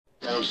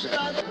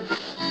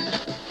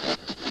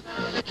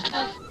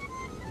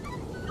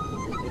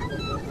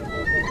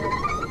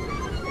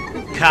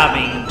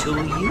Coming to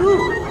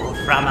you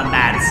from a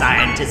mad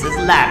scientist's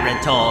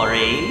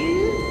laboratory.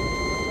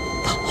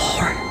 The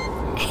horror.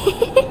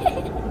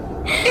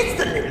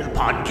 It's the little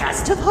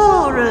podcast of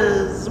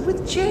horrors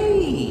with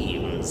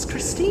James,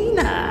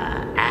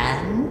 Christina,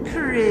 and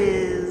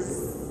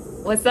Chris.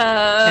 What's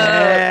up?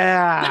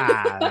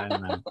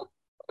 Yeah.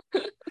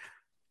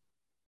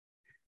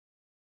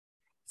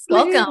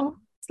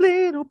 Welcome.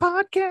 Little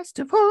podcast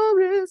of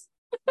horrors.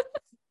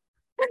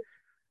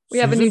 We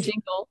have a new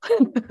jingle.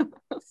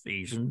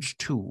 Seasons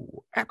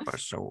 2,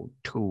 episode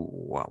 2.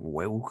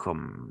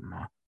 Welcome.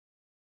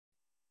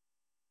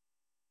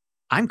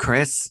 I'm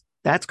Chris.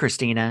 That's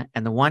Christina.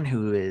 And the one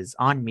who is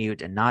on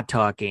mute and not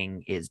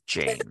talking is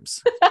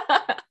James,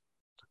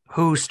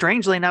 who,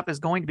 strangely enough, is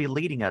going to be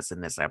leading us in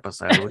this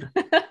episode.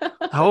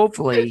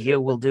 Hopefully, he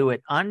will do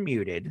it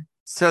unmuted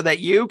so that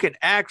you can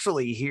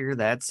actually hear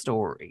that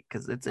story,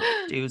 because it's a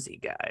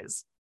doozy,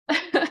 guys.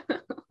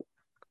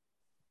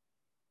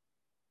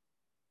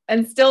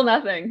 And still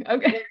nothing.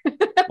 Okay.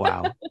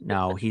 Wow.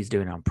 No, he's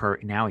doing it on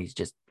now he's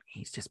just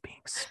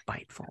being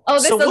spiteful. Oh,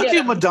 so what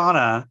do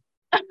Madonna,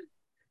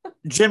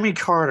 Jimmy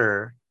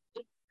Carter,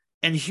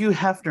 and Hugh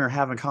Hefner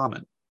have in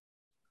common?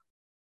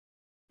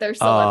 They're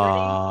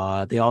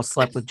celebrities. They all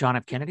slept with John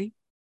F. Kennedy.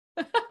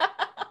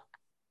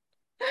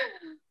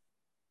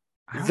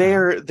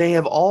 They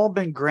have all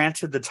been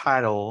granted the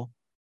title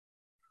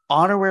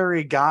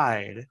honorary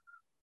guide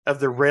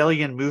of the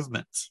Raelian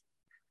movement.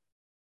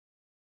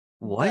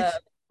 What?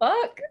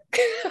 Fuck.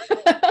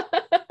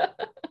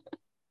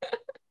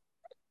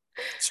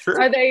 It's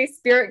true. Are they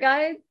spirit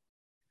guides?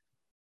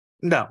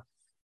 No.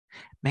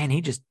 Man,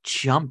 he just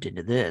jumped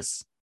into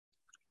this.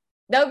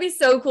 That would be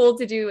so cool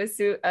to do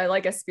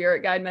like a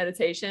spirit guide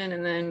meditation,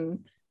 and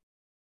then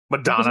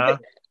Madonna.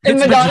 and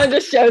Madonna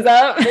just shows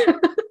up.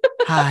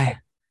 Hi,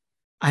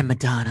 I'm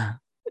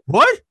Madonna.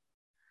 What?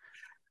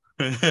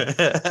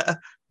 And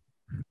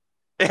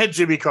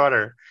Jimmy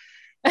Carter.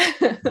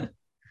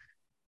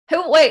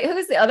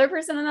 Who's the other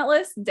person on that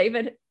list?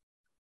 David.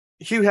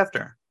 Hugh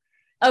Hefner.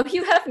 Oh,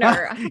 Hugh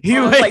Hefner.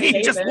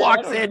 He just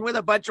walks in with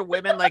a bunch of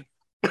women like,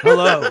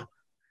 hello,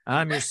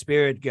 I'm your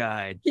spirit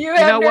guide. Hugh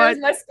Hefner is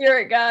my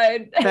spirit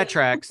guide. That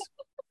tracks.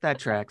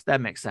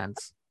 That makes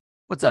sense.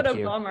 What's What up, a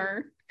Hugh?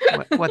 bummer.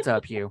 What's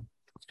up, Hugh?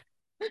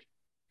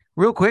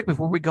 Real quick,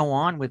 before we go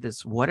on with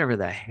this, whatever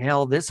the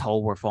hell this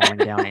hole we're falling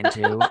down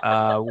into,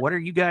 what are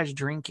you guys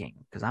drinking?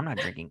 Because I'm not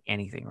drinking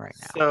anything right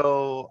now.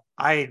 So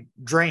I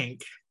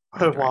drank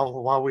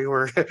while we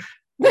were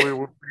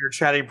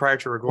chatting prior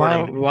to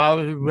recording. Wow.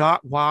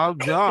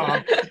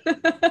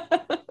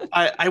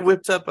 I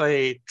whipped up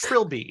a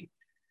Trilby,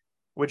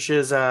 which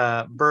is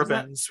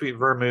bourbon, sweet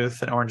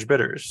vermouth, and orange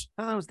bitters.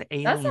 I thought that was the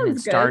alien in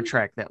Star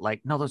Trek that,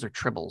 like, no, those are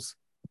tribbles.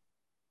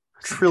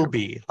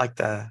 Trilby, like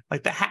the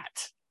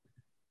hat.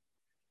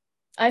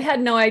 I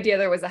had no idea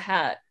there was a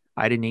hat.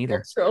 I didn't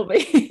either.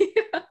 Trilby.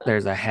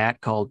 There's a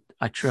hat called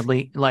a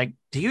Trilby. Like,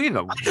 do you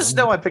even? I just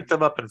know I picked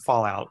them up in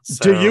Fallout.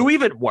 So do you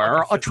even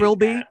wear a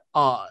Trilby?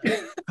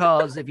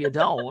 Because if you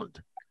don't,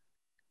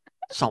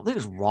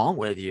 something's wrong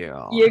with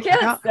you. You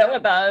can't sit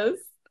with us.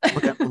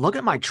 Look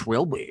at my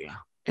Trilby.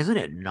 Isn't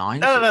it nice?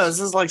 No.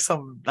 This is like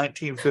some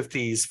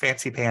 1950s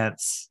fancy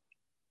pants.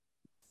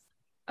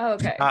 Oh,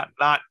 okay.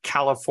 Not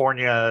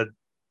California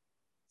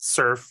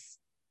surf.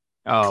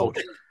 Oh,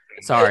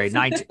 sorry.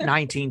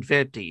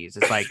 1950s.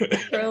 It's like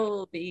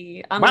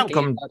Trilby.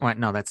 welcome. Wait,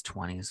 no, that's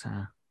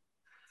 20s.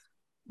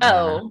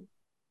 Oh,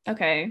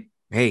 okay.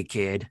 Hey,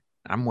 kid.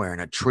 I'm wearing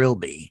a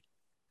Trilby.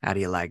 How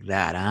do you like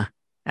that, huh?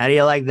 How do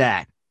you like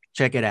that?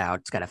 Check it out.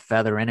 It's got a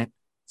feather in it.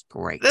 It's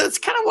great. It's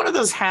kind of one of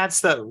those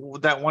hats that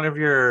one of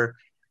your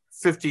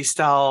 50s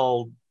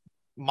style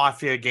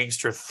mafia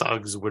gangster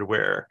thugs would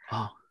wear.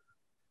 Oh.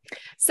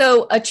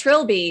 So a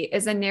Trilby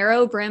is a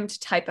narrow-brimmed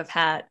type of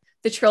hat.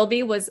 The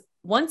Trilby was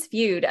once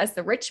viewed as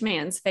the rich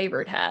man's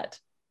favorite hat.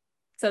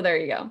 So there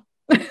you go.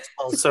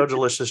 So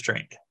delicious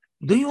drink.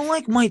 Do you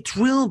like my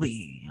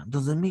Trilby?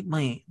 Does it make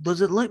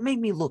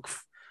me look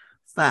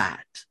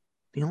fat?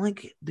 Do you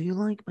like it? Do you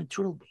like my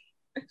Trilby?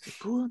 Is it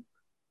good?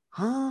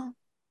 Huh?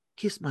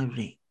 Kiss my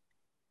ring.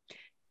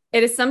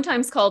 It is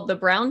sometimes called the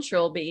brown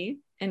Trilby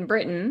in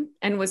Britain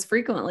and was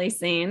frequently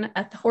seen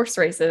at the horse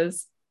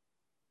races.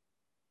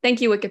 Thank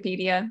you,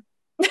 Wikipedia.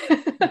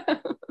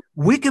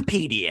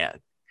 Wikipedia.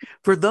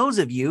 For those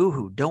of you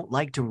who don't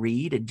like to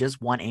read and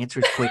just want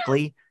answers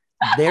quickly,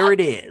 there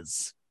it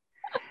is.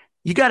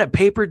 You got a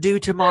paper due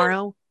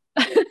tomorrow?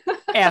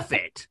 F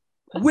it.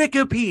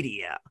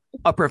 Wikipedia.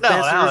 A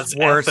professor's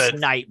worst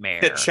nightmare.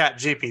 Hit Chat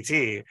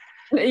GPT.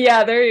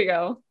 Yeah, there you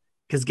go.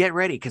 Because get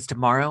ready, because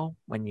tomorrow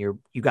when you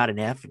got an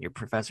F and your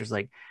professor's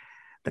like,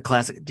 the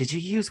classic, did you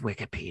use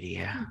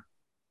Wikipedia?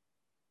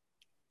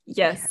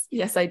 Yes,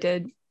 I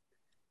did.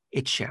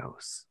 It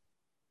shows.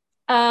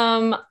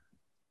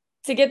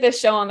 To get this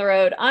show on the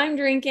road, I'm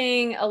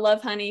drinking a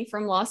Love Honey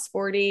from Lost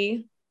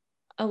 40,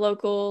 a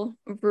local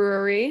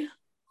brewery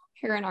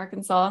here in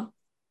Arkansas.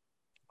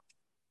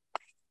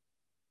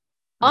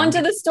 On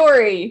to the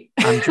story.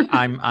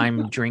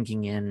 I'm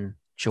drinking in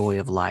joy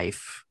of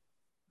life.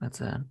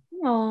 That's it.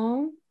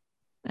 Aww.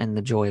 And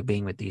the joy of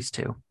being with these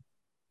two.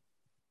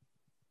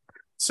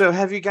 So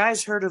have you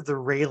guys heard of the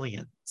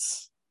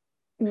Raelians?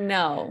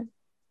 No.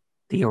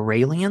 The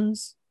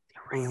Aurelians?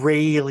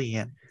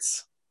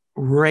 Raelians.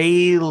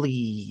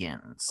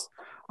 Raelians.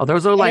 Oh,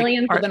 those are like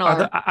Aliens with an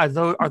R.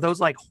 are those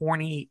like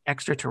horny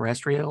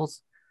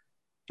extraterrestrials?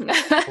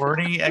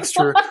 Horny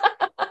extra.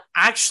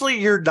 Actually,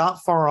 you're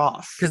not far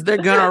off. Because they're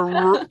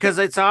gonna because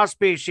it's our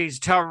species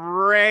to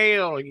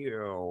rail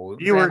you.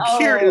 You were Oh.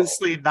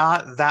 curiously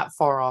not that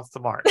far off the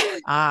mark.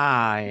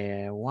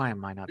 Yeah. Why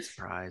am I not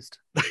surprised?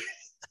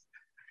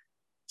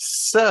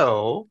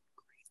 So,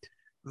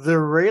 the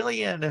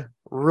Raelian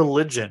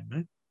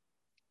religion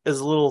is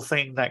a little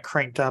thing that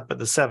cranked up in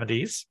the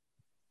 70s.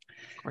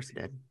 Of course it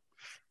did.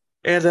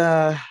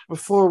 And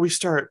before we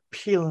start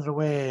peeling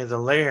away the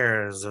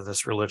layers of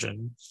this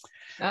religion,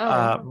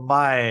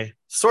 my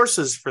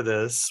sources for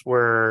this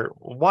were,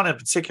 one in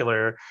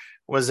particular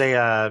was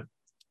a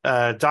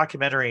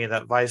documentary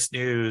that Vice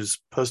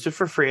News posted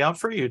for free on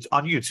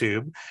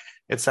YouTube.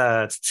 It's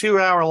a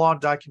 2-hour long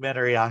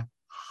documentary. I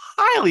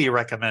highly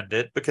recommend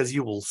it because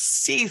you will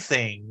see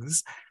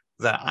things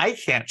that I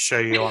can't show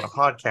you on a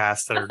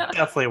podcast that are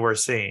definitely worth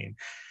seeing.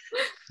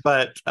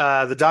 But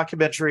the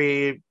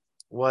documentary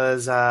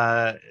was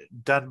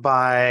done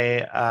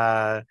by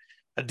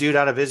a dude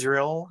out of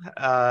Israel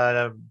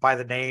by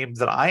the name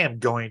that I am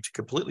going to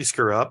completely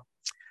screw up,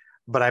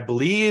 but I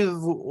believe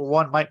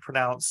one might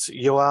pronounce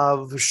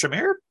Yoav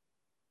Shamir.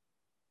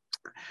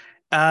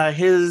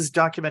 His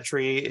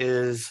documentary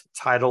is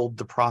titled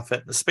The Prophet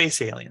and the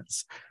Space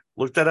Aliens.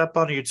 Look that up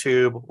on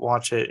YouTube,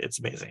 watch it, it's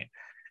amazing.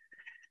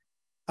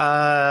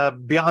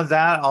 Beyond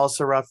that, I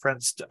also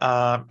referenced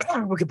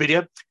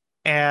Wikipedia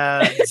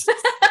and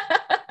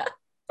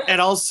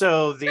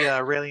also the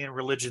Raelian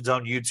Religion's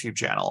own YouTube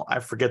channel. I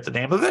forget the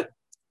name of it.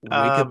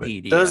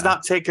 Wikipedia. It does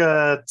not take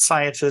a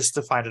scientist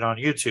to find it on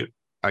YouTube.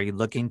 Are you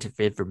looking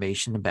for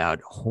information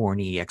about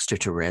horny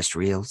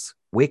extraterrestrials?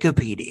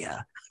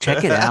 Wikipedia.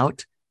 Check it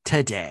out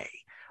today.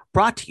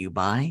 Brought to you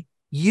by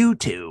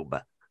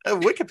YouTube.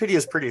 Wikipedia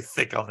is pretty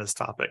thick on this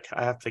topic.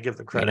 I have to give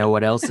them credit. You know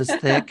what else is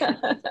thick?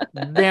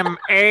 Them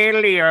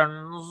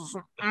aliens.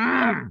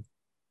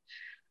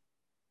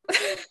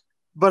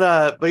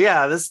 But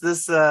yeah,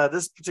 this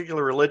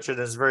particular religion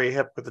is very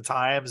hip with the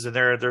times, and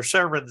their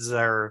sermons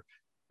are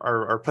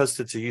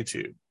posted to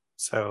YouTube.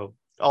 So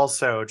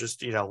also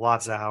just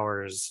lots of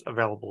hours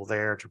available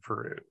there to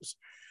peruse.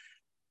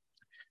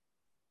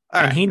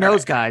 And he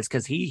knows, guys,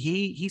 because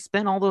he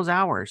spent all those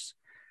hours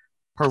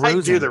perusing.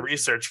 I do the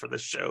research for the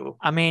show.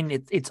 I mean,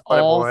 it's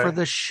all for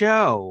the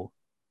show.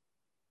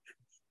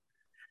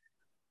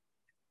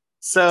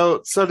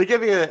 So to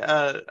give you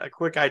a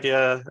quick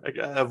idea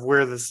of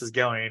where this is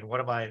going, one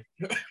of my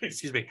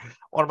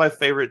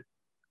favorite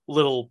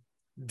little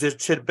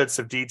tidbits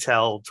of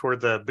detail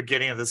toward the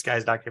beginning of this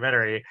guy's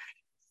documentary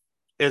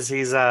is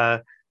he's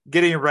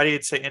getting ready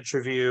to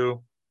interview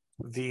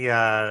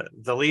the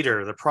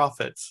leader, the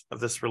prophet of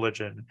this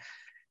religion,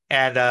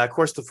 and of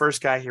course the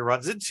first guy he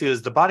runs into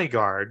is the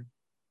bodyguard,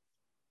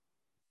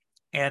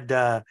 and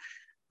the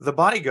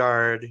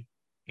bodyguard,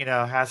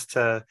 has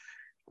to,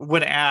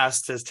 when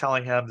asked, is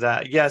telling him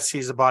that yes,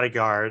 he's a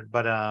bodyguard,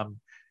 but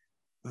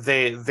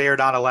they're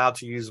not allowed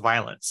to use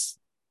violence.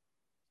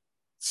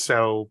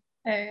 So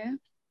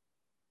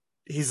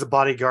he's a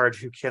bodyguard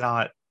who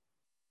cannot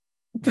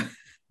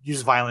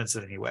use violence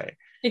in any way.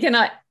 He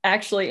cannot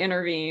actually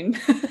intervene.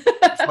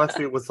 Left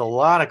me with a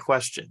lot of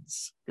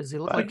questions. Does he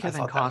look like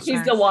Kevin Costner?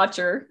 He's the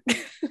watcher.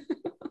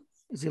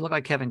 Does he look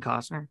like Kevin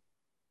Costner?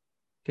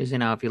 Because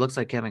if he looks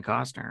like Kevin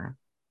Costner,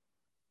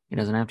 he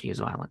doesn't have to use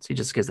violence. He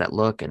just gives that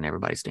look and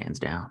everybody stands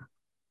down.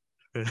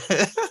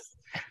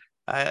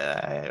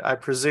 I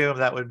presume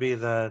that would be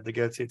the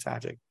go-to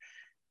tactic.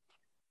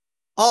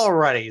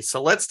 Alrighty,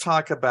 so let's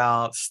talk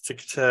about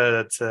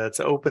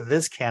to open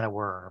this can of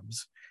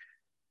worms.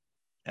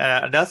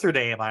 Another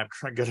name I'm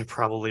going to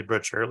probably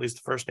butcher, at least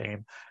the first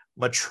name,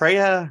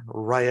 Maitreya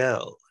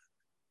Rael.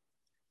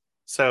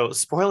 So,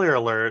 spoiler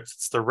alert,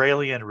 it's the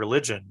Raelian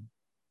religion.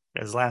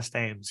 His last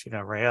name's,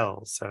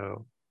 Rael.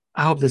 So,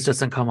 I hope this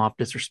doesn't come off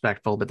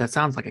disrespectful, but that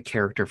sounds like a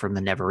character from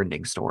the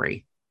Never-Ending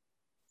Story.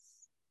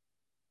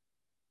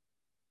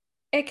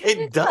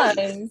 It does.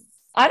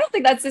 I don't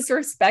think that's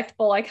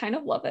disrespectful. I kind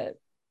of love it.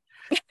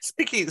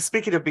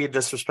 Speaking of being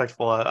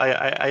disrespectful,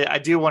 I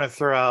do want to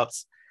throw out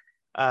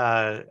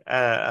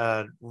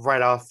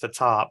right off the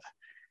top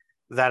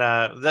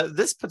that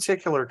this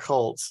particular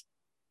cult,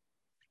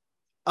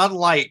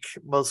 unlike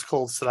most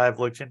cults that I've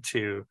looked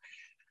into,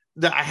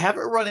 that I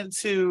haven't run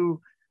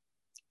into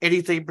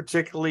anything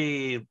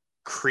particularly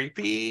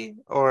creepy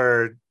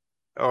or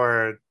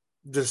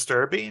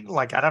disturbing.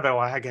 Like, I don't know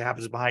what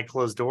happens behind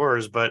closed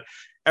doors, but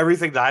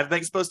everything that I've been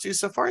exposed to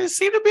so far has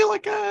seemed to be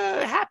like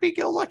a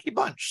happy-go-lucky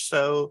bunch.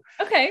 So,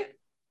 okay,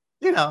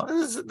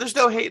 there's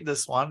no hate in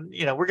this one.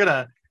 We're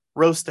gonna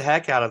roast the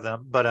heck out of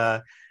them,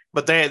 but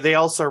But they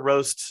also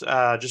roast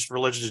just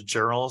religious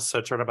journals,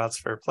 so turnabout's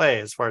fair play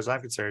as far as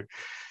I'm concerned.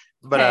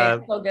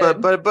 But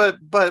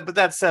but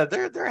that said,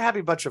 they're a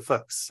happy bunch of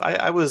folks.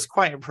 I was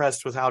quite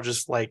impressed with how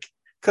just like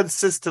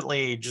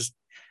consistently just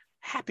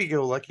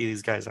happy-go-lucky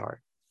these guys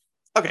are.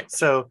 Okay,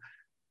 so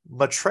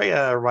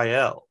Maitreya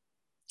Rael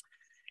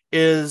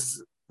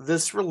is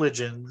this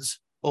religion's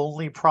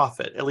only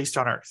prophet, at least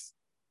on Earth.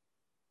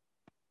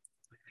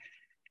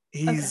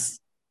 He's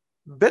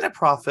been a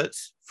prophet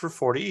for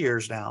 40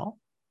 years now.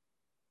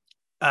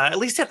 At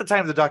least at the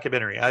time of the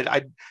documentary.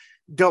 I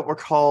don't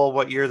recall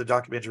what year the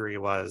documentary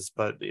was,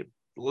 but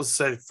let's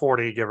say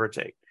 40, give or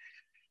take.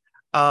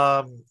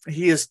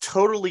 He is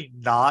totally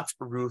not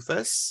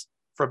Rufus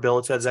from Bill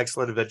and Ted's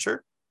Excellent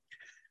Adventure,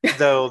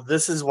 though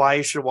this is why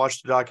you should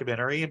watch the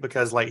documentary,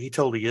 because like he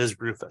totally is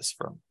Rufus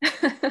from.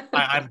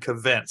 I'm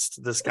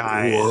convinced this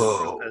guy is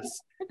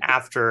Rufus.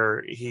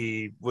 After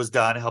he was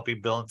done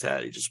helping Bill and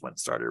Ted, he just went and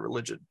started a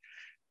religion.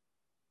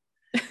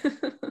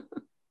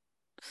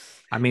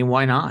 I mean,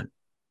 why not?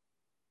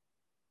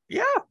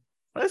 Yeah,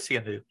 let's see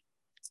him do.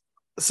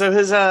 So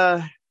his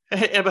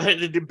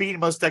being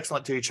most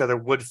excellent to each other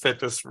would fit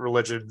this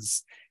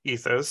religion's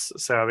ethos.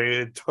 So I mean,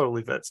 it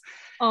totally fits.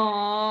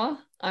 Aw,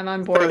 I'm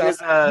on board.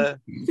 So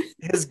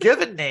his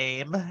given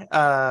name.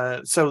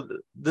 So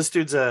this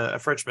dude's a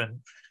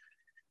Frenchman.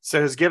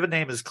 So his given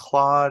name is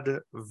Claude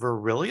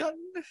Verilion,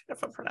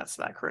 if I'm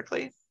pronouncing that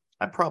correctly.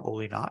 I'm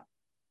probably not.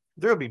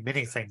 There will be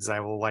many things I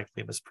will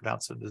likely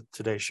mispronounce in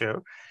today's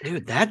show.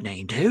 Dude, that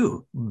name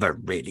too.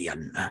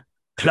 Verilion.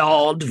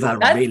 Claude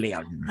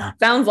Verilion.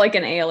 Sounds like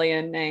an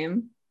alien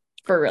name.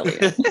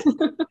 Verilion.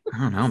 I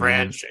don't know,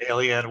 French, man.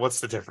 alien, what's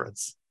the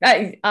difference?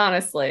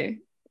 Honestly.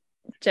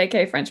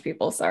 JK French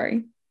people,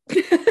 sorry.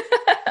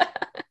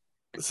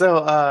 So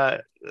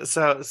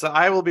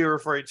I will be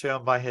referring to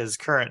him by his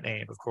current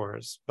name, of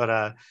course.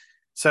 But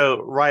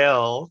so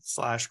Rael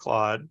 /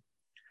 Claude.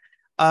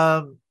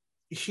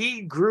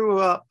 He grew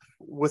up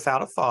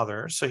without a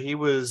father, so he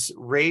was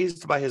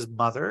raised by his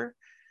mother,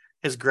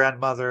 his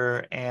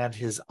grandmother, and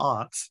his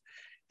aunt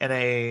in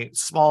a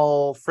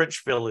small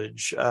French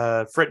village,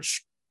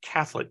 French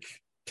Catholic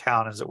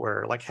town, as it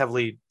were, like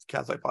heavily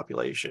Catholic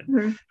population.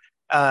 Mm-hmm.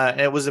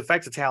 And it was in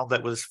fact a town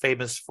that was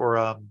famous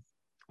for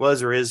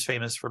is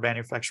famous for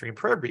manufacturing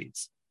prayer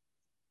beads.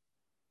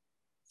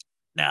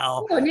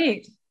 Now,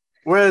 neat.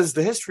 Whereas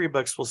the history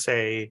books will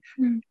say,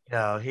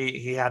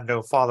 he had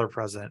no father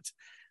present.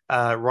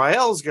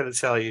 Rael's going to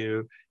tell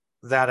you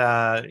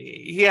that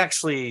he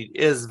actually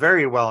is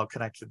very well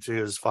connected to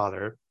his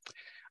father,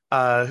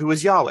 who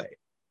is Yahweh.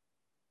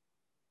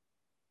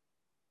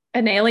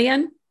 An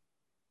alien?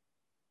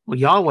 Well,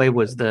 Yahweh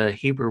was the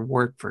Hebrew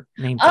word for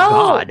name for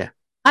God.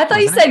 I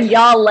thought you said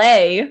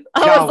Yahweh.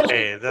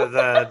 Yahweh,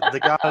 the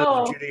God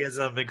of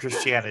Judaism and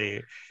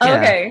Christianity. Yeah.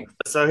 Okay.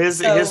 So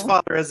his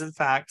father is in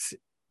fact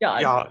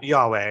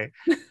Yahweh.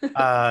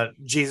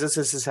 Jesus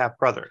is his half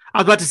brother. I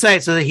was about to say,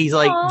 so that he's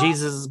like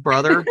Jesus'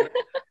 brother,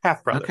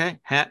 half brother. Okay,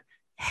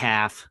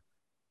 half.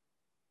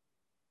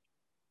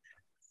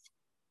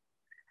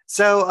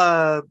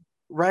 So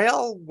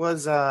Rael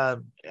was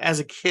as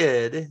a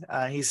kid.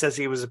 He says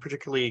he was a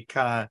particularly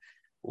kind of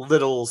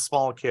little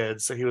small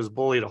kid, so he was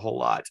bullied a whole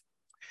lot,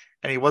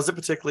 and he wasn't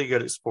particularly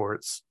good at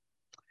sports.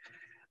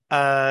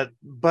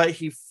 But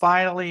he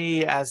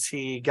finally, as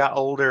he got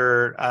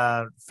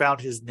older,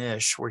 found his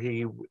niche where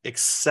he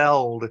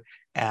excelled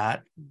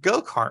at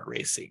go-kart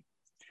racing.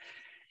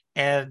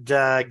 And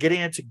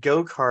getting into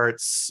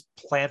go-karts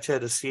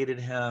planted a seed in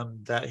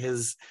him that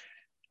his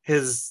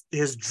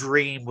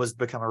dream was to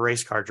become a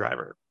race car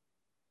driver.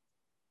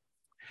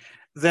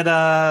 Then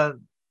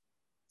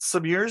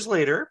some years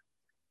later,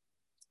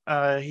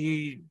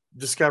 he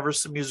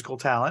discovers some musical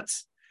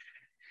talents.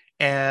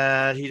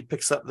 And he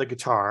picks up the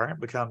guitar and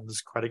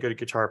becomes quite a good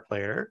guitar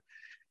player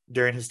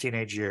during his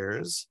teenage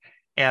years,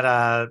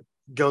 and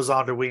goes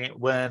on to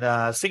win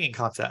a singing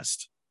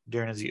contest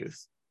during his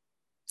youth.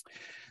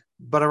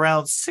 But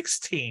around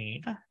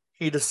 16,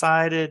 he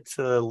decided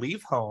to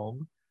leave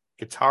home,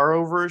 guitar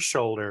over his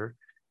shoulder,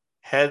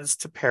 heads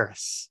to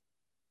Paris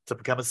to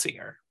become a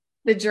singer.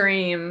 The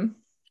dream.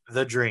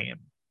 The dream.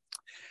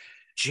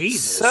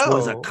 Jesus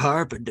was a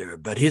carpenter,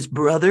 but his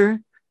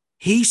brother...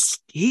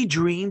 He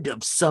dreamed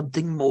of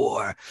something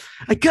more.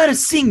 I gotta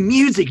sing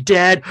music,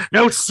 Dad.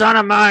 No son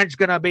of mine's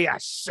gonna be a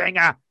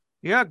singer.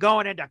 You're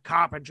going into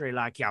carpentry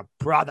like your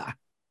brother.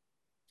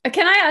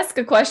 Can I ask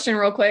a question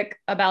real quick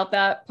about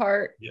that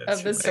part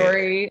of the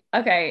story?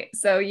 Okay,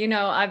 so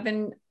I've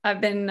been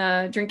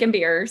drinking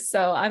beer,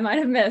 so I might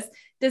have missed.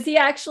 Does he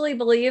actually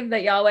believe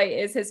that Yahweh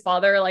is his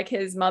father, like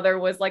his mother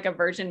was like a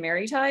Virgin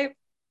Mary type?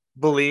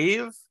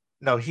 Believe?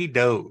 No, he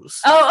knows.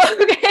 Oh,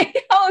 okay.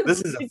 Oh, this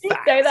is did you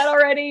say that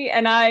already?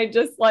 And I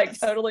just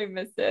totally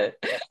missed it.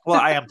 Well,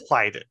 I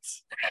implied it.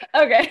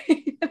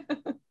 Okay.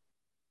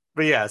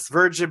 But yes,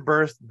 virgin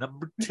birth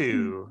number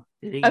 2.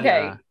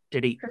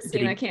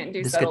 Christina can't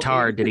do this subtlety.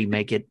 Guitar? Did he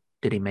make it?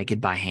 Did he make it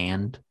by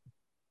hand?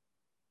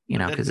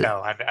 Because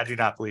I do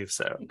not believe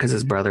so. Because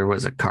his brother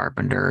was a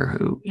carpenter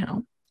who,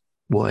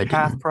 would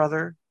half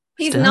brother.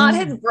 He's not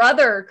his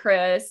brother,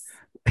 Chris.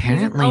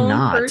 Apparently He's his own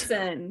not.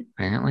 Person.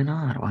 Apparently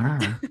not.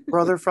 Whatever.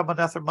 Brother from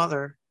another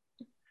mother.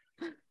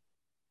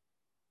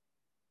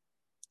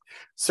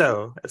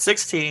 So at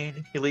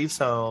 16, he leaves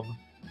home,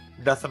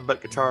 nothing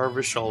but guitar over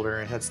his shoulder,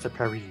 and heads to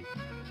Paris.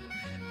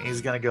 And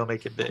he's gonna go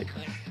make it big.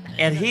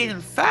 And he,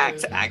 in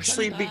fact,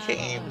 actually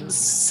became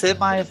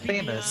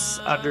semi-famous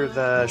under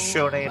the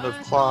show name of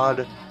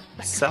Claude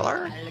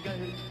Seller.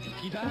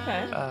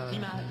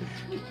 Okay.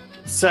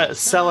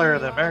 Seller,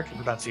 the American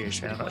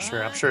pronunciation. I'm not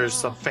sure. I'm sure there's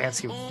some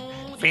fancy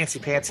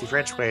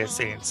French way of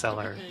saying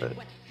Seller, but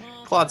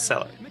Claude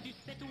Seller.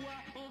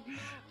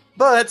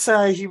 But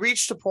he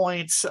reached a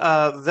point,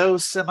 though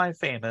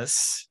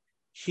semi-famous,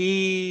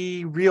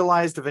 he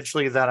realized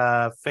eventually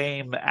that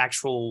fame,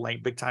 actual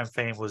like big time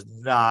fame, was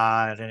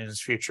not in his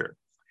future.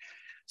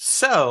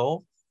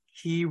 So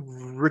he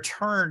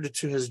returned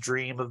to his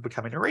dream of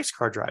becoming a race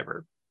car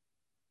driver.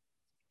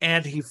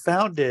 And he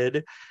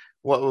founded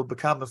what would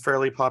become a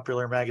fairly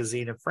popular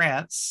magazine in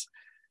France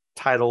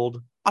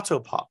titled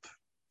Autopop,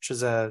 which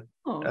is a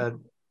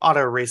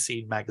auto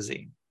racing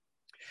magazine.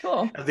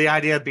 Cool. The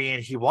idea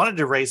being he wanted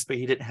to race, but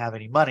he didn't have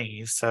any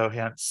money, so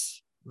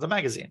hence the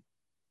magazine.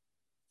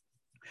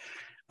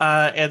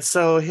 And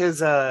so his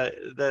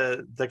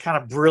the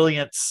kind of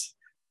brilliant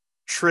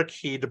trick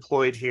he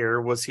deployed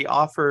here was he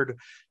offered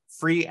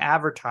free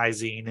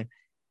advertising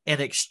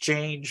in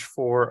exchange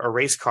for a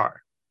race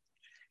car.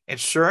 And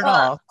sure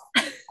enough,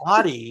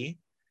 Audi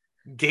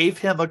gave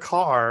him a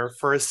car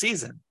for a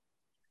season.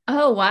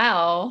 Oh,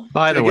 wow.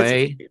 By the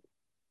way,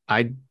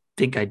 I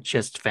think I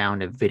just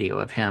found a video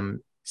of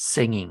him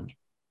singing.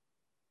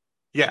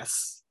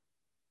 Yes.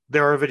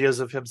 There are videos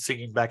of him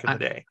singing back in the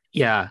day.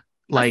 Yeah.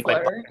 Like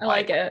I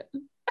like it.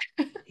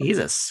 He's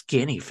a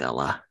skinny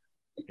fella.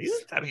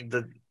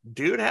 The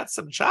dude had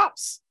some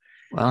chops.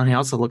 Well, and he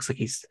also looks like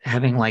he's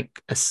having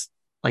like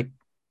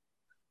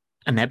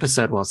an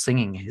episode while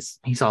singing.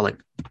 He's all like,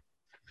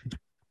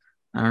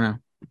 I don't know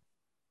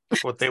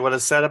what they would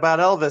have said about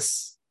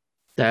Elvis.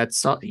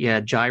 That's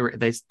gyrate.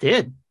 They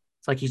did.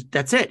 It's like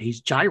that's it. He's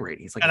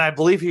gyrating. He's like, and I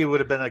believe he would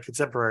have been a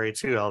contemporary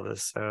to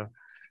Elvis. So,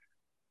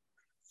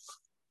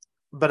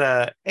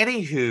 but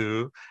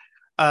anywho,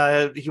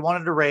 he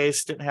wanted to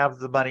race, didn't have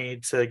the money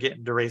to get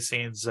into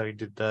racing, so he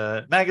did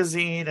the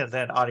magazine, and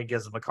then Audi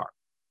gives him a car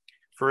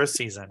for a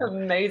season.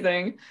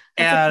 Amazing.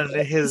 And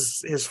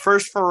his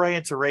first foray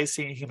into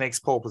racing, he makes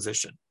pole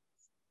position,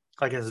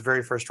 like in his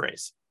very first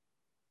race.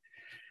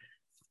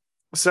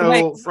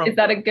 So, is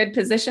that a good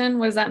position?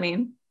 What does that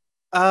mean?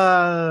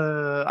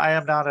 I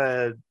am not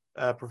a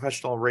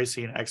professional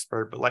racing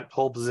expert, but like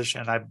pole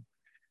position, I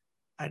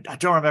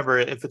don't remember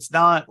if it's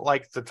not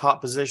like the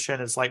top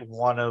position. It's like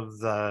one of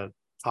the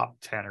top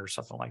 10 or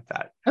something like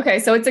that. Okay,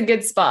 so it's a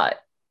good spot.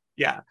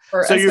 Yeah.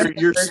 So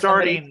you're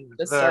starting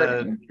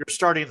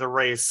the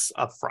race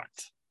up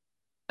front.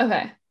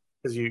 Okay.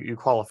 Because you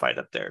qualified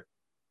up there.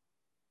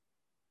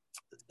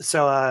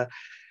 So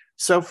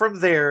from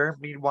there,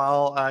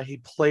 meanwhile, he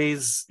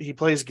plays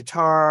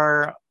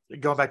guitar.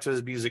 Going back to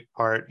his music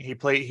part, he had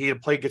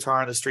played guitar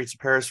on the streets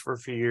of Paris for a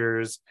few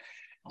years.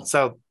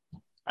 So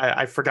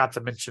I forgot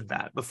to mention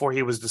that before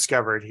he was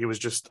discovered, he was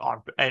just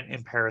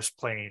in Paris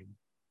playing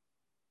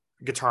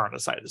guitar on the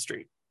side of the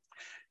street.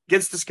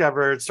 Gets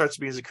discovered, starts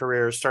a music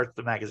career, starts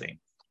the magazine.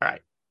 All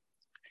right.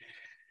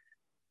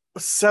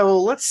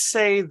 So let's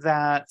say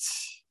that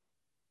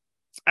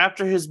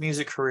after his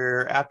music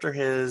career, after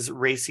his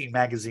racing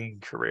magazine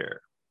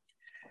career,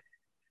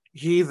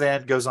 he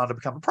then goes on to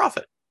become a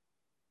prophet.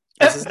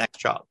 That's his next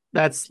job.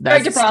 That's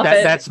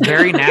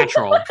very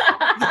natural.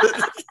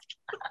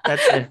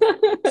 That's a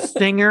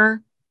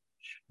singer,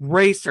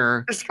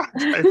 racer,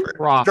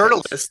 prophet.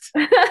 Journalist.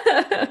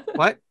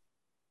 What?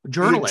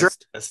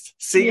 Journalist.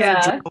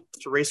 Singer,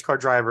 journalist, race car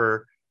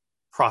driver,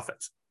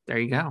 prophet. There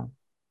you go.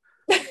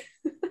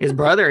 His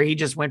brother, he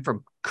just went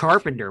from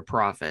carpenter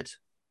prophet.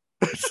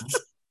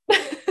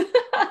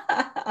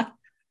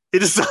 He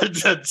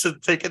decided to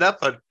take it up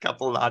a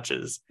couple of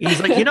notches.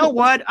 He's like, you know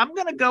what? I'm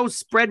going to go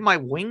spread my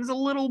wings a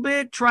little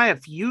bit, try a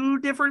few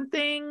different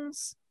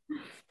things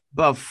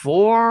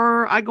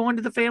before I go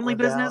into the family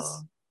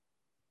business.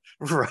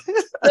 Right.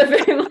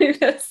 The family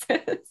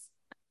business.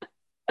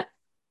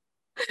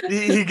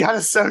 You got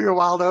to sow your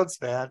wild oats,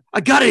 man.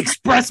 I got to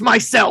express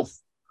myself.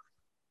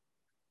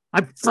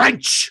 I'm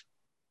French.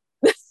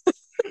 Oui,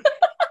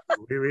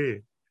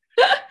 oui.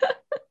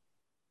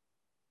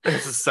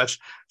 This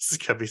is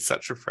gonna be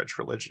such a French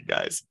religion,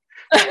 guys.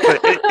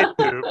 But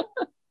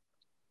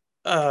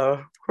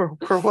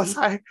where was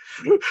I?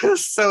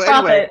 So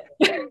anyway,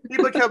 he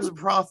becomes a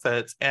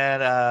prophet,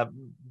 and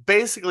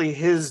basically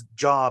his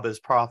job as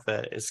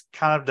prophet is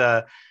kind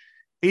of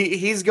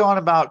he's going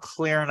about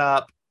clearing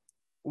up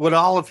what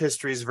all of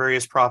history's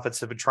various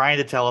prophets have been trying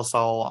to tell us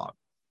all along.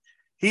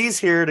 He's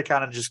here to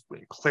kind of just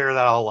clear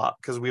that all up,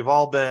 because we've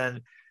all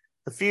been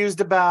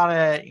confused about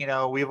it. You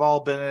know, we've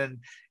all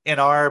been in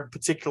our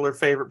particular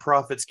favorite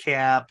prophet's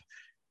camp,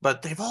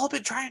 but they've all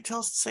been trying to tell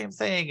us the same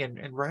thing,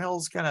 and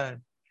Rael's gonna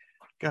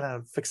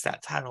fix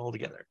that tie all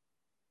together.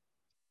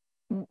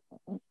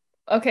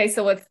 Okay,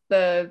 so what's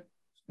the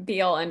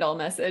be all end all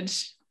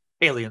message?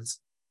 Aliens.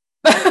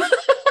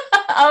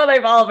 Oh,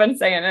 they've all been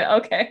saying it.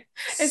 Okay.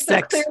 It's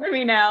so clear to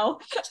me now.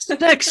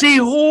 Sexy,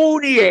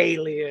 horny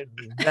alien,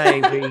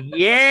 baby.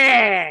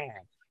 Yeah.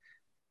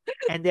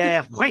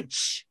 And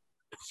French.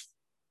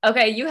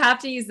 Okay, you have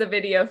to use the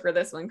video for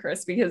this one,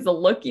 Chris, because the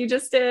look you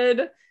just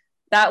did,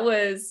 that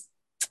was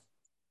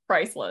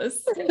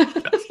priceless.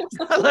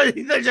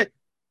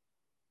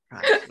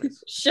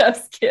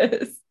 Chef's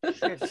kiss.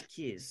 Chef's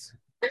kiss.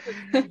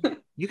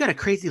 You got a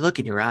crazy look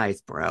in your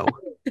eyes, bro.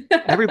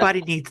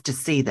 Everybody needs to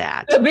see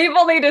that.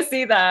 People need to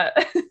see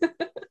that.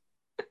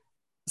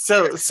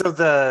 So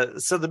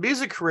the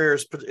music career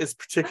is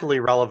particularly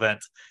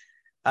relevant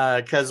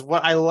because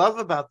what I love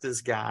about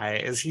this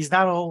guy is he's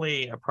not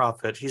only a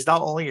prophet, he's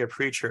not only a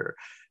preacher,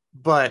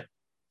 but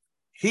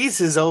he's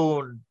his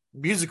own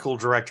musical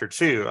director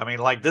too. I mean,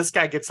 like, this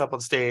guy gets up on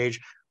stage,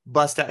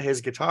 bust out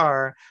his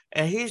guitar,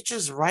 and he's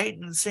just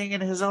writing and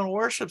singing his own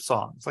worship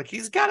songs. Like,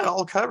 he's got it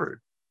all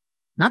covered.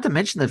 Not to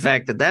mention the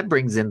fact that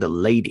brings in the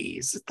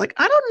ladies. It's like,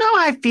 I don't know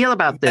how I feel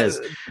about this.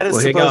 Well,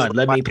 hang on,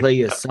 let me play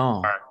you a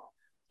song.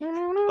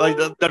 Like,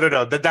 no.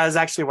 That is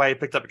actually why he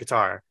picked up a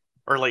guitar,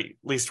 or like at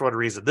least for one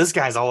reason. This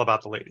guy's all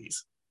about the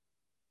ladies.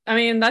 I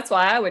mean, that's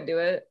why I would do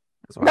it.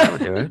 That's why I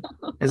would do it.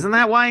 Isn't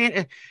that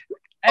why?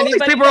 All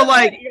these people are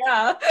like,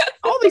 yeah.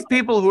 All these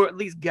people who are at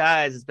least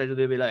guys, especially,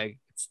 they'll be like,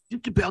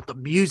 it's about the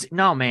music.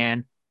 No,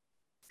 man,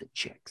 the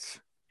chicks.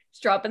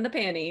 Just dropping the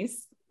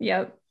panties.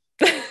 Yep.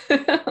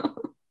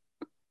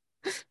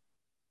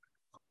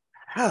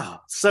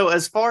 So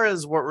as far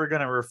as what we're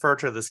going to refer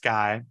to this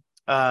guy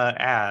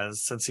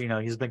as, since, you know,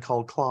 he's been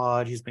called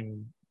Claude, he's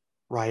been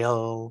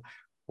Rael,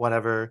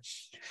 whatever,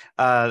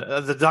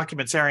 the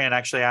documentarian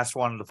actually asked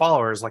one of the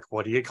followers, like,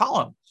 what do you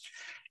call him?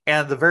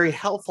 And the very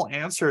helpful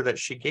answer that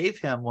she gave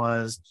him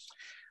was,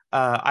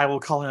 I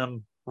will call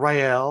him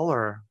Rael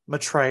or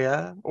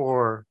Maitreya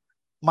or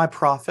my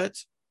prophet,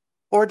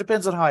 or it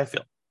depends on how I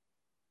feel.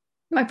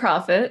 My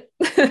prophet.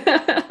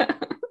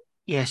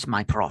 Yes,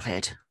 my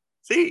prophet.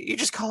 See, you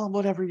just call him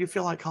whatever you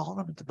feel like calling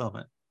him at the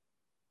moment.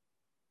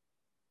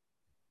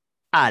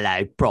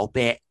 Hello,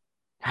 prophet.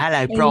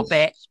 Hello,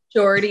 prophet.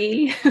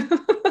 Shorty.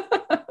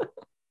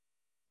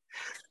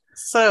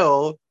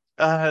 So,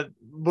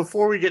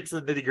 before we get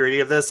to the nitty gritty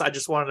of this, I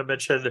just wanted to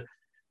mention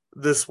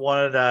this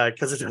one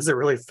because it doesn't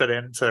really fit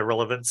into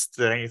relevance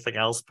to anything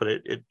else, but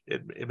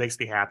it makes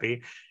me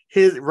happy.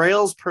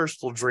 Rael's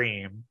personal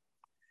dream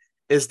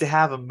is to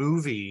have a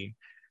movie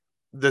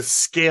the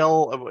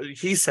scale of,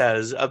 he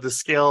says, of the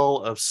scale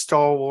of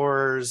Star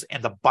Wars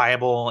and the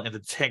Bible and the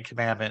Ten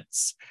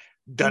Commandments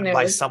done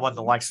by someone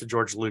that likes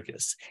George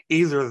Lucas.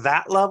 Either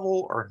that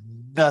level or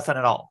nothing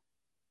at all.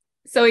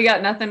 So he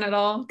got nothing at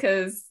all,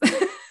 because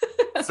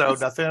so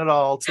nothing at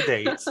all to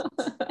date.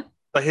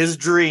 But his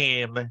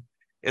dream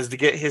is to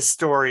get his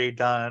story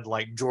done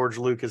like George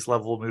Lucas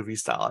level movie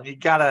style. And you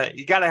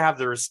gotta have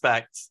the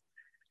respect.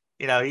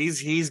 You know,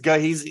 he's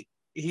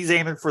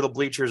aiming for the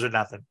bleachers or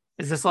nothing.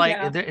 Is this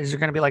like, is there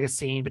going to be like a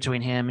scene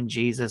between him and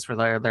Jesus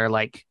where they're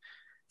like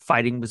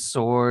fighting with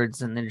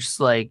swords, and they're just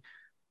like,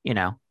 you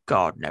know,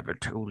 God never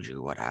told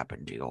you what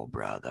happened to your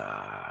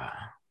brother.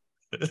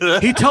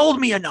 He told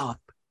me enough.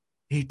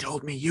 He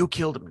told me you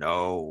killed him.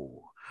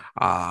 No,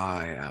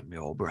 I am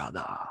your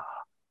brother.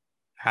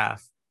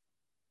 Half.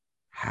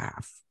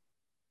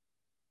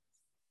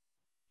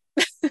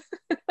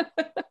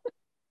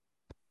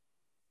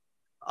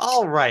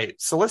 All right.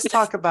 So let's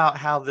talk about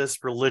how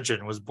this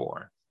religion was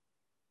born.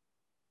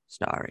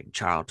 Starring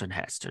Charlton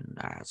Heston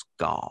as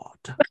God.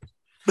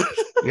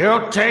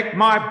 You take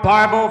my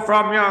Bible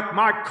from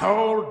my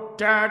cold,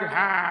 dead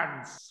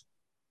hands.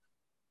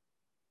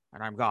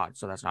 And I'm God,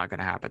 so that's not going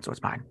to happen, so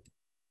it's mine.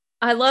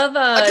 I love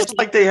I just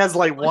like they has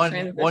like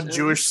one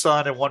Jewish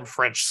son and one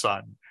French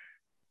son.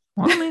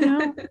 Well, you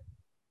know.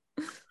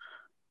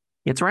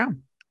 Gets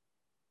around.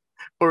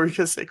 What were you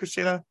going to say,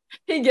 Christina?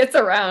 He gets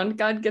around.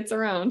 God gets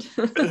around.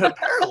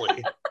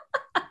 Apparently.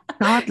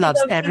 God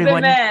loves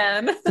everyone.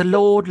 The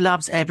Lord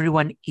loves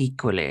everyone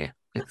equally.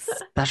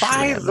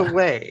 Especially by the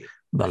way,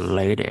 the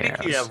ladies.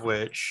 Speaking of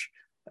which,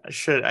 I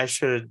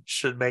should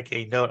make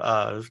a note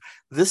of,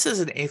 this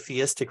is an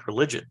atheistic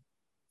religion.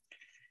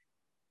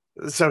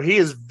 So he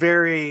is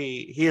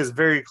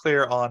very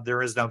clear on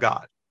there is no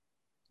God.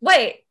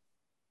 Wait,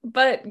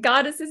 but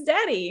God is his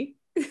daddy.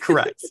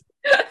 Correct.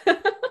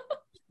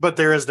 But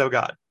there is no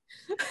God.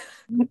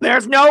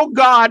 There's no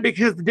God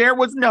because there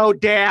was no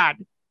dad.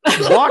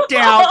 He walked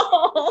out.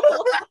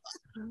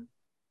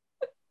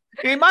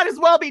 He might as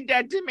well be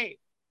dead to me.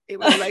 He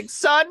was like,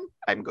 son,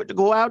 I'm going to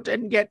go out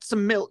and get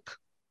some milk.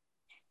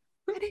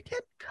 And he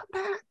didn't come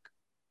back.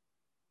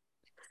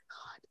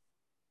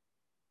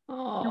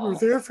 God. You were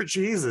there for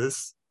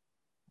Jesus.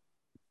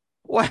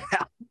 Well,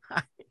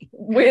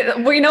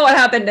 we know what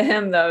happened to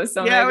him, though.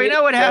 So yeah, we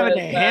know what happened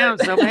to him.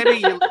 So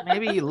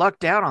maybe you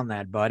lucked out on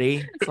that,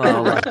 buddy.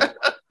 So,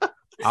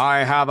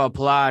 I have a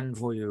plan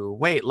for you.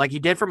 Wait, like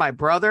you did for my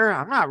brother?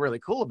 I'm not really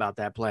cool about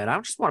that plan. I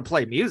just want to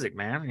play music,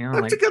 man. You know,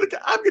 I'm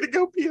gonna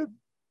go be a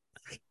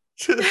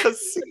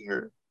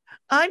singer.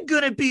 I'm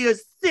gonna be a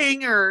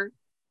singer.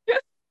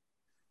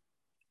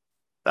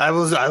 I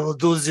will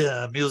do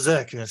the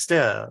music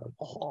instead.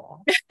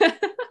 Oh.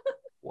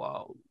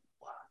 Wow.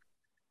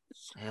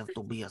 I have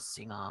to be a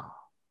singer,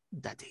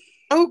 daddy.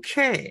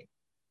 Okay.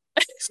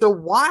 So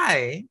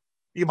why,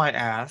 you might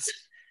ask,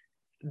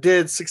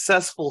 did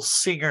successful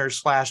singer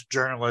 /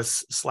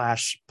 journalist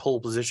 / pole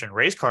position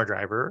race car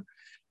driver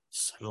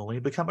suddenly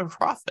become a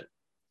prophet?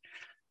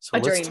 So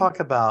let's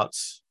talk about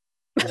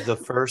the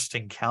first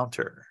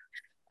encounter.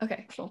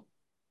 Okay, cool.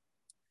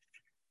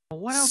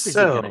 What else is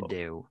he gonna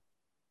do?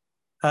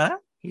 Huh?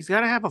 He's got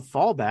to have a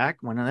fallback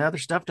when the other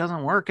stuff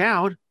doesn't work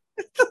out.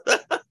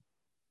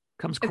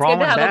 Comes it's crawling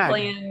good to have back. A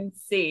plan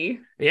C.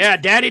 Yeah,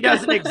 daddy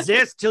doesn't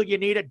exist till you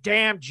need a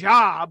damn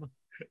job.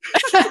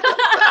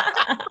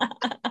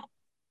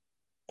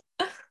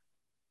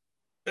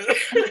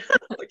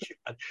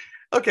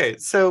 Okay,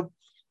 so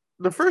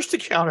the first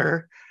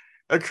encounter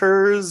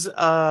occurs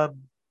in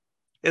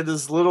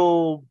this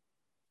little,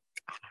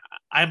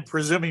 I'm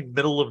presuming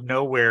middle of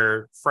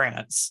nowhere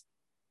France,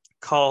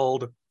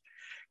 called,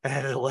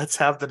 and let's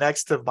have the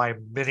next of my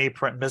mini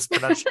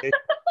mispronunciation,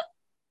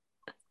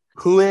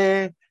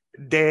 Puy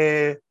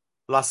de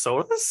las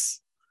Solas.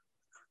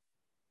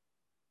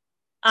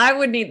 I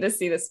would need to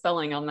see the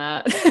spelling on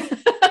that.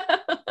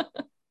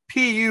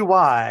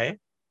 Puy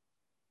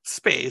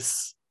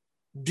space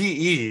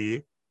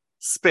DE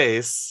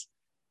space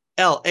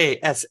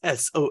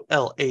LASSOLAS.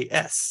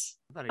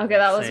 Okay,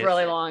 that was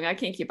really long. I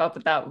can't keep up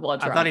with that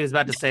blood drop. I thought he was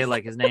about to say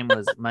like his name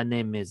was. My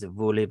name is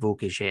Voulez-vous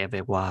que je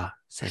avec moi?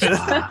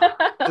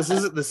 This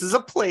is a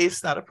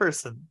place, not a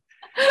person.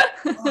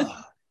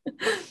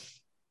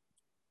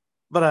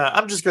 But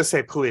I'm just gonna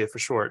say Puy for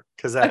short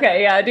because that.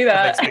 Okay, yeah, do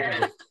that.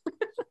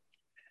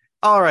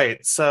 All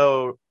right,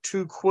 so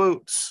to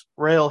quote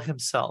Rael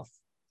himself,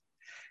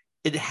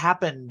 it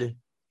happened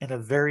in a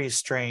very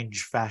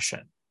strange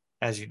fashion,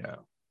 as you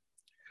know.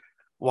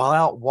 While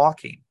out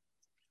walking,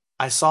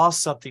 I saw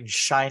something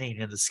shining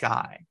in the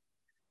sky.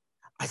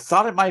 I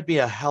thought it might be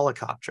a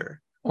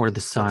helicopter. Or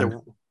the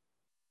sun.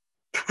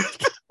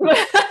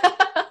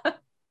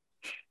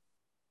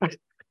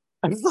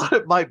 I thought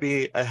it might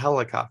be a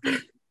helicopter,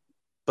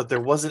 but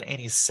there wasn't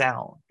any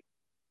sound.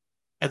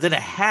 And then a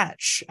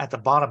hatch at the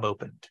bottom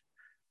opened.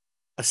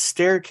 A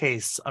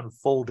staircase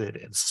unfolded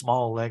and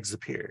small legs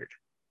appeared.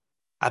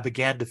 I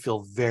began to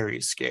feel very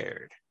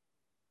scared.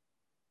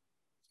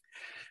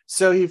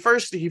 So he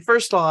first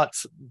thought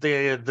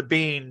the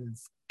being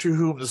to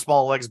whom the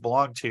small legs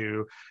belonged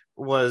to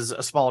was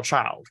a small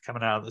child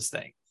coming out of this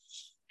thing.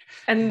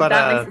 And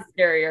that makes it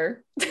scarier.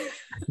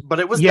 But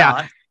it was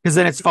not. Because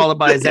then it's followed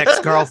by his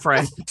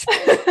ex-girlfriend.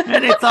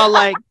 And it's all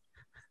like...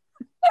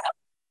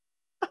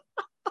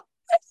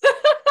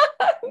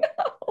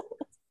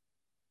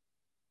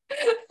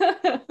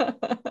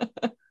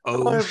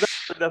 Oh, I have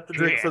enough to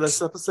drink for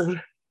this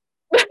episode.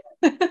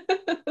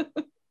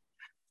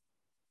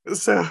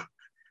 So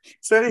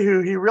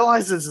anywho, he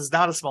realizes it's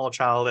not a small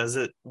child as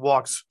it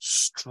walks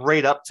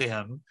straight up to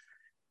him.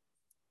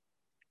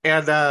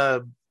 And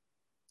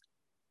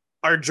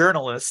our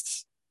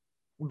journalist,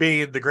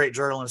 being the great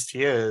journalist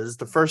he is,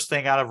 the first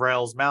thing out of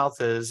Rael's mouth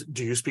is,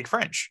 "Do you speak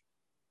French?"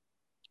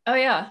 Oh,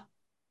 yeah.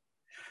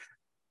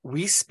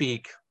 "We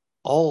speak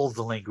all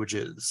the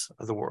languages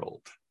of the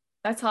world."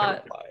 That's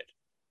hot.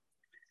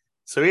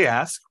 So he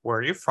asks, "Where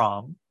are you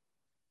from?"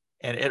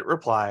 And it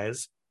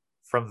replies,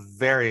 "From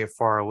very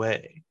far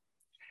away.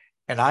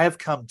 And I have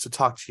come to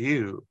talk to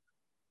you,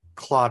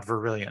 Claude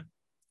Verilion,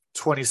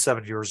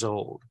 27 years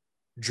old,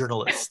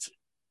 journalist,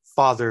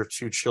 father of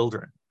 2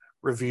 children,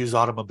 reviews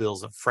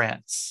automobiles in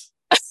France."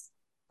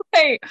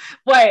 Wait,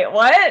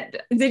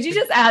 what? Did you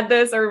just add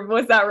this, or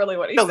was that really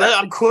what he said? No,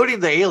 I'm quoting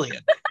the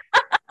alien.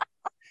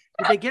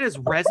 Did they get his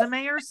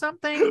resume or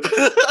something?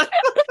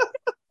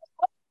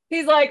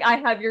 He's like, "I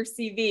have your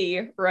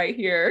CV right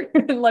here.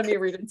 Let me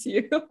read it to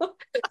you."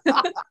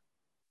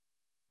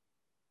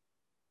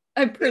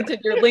 I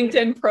printed your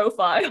LinkedIn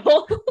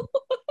profile.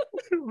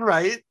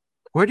 Right?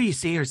 Where do you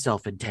see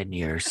yourself in 10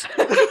 years?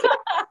 I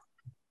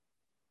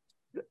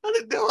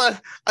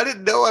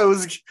didn't know I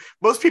was.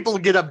 Most people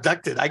get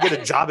abducted. I get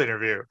a job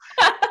interview.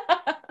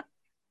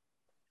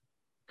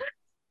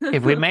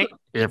 If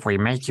we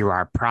make you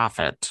our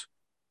prophet,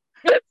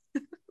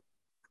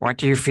 what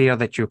do you feel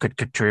that you could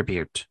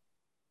contribute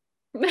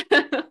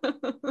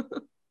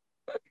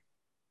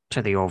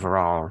to the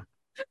overall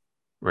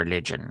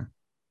religion?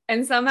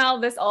 And somehow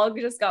this all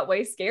just got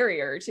way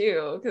scarier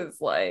too,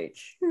 because like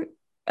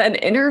an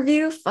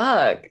interview,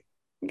 fuck,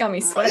 got me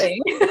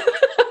sweating. You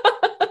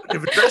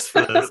have a dress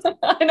for this.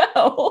 I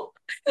know.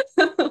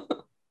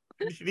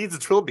 He needs a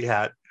Trilby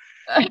hat.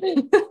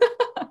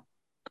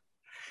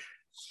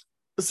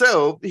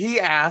 So he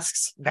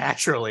asks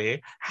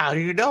naturally, "How do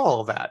you know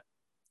all that?"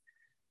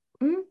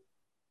 Mm-hmm.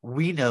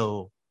 "We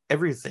know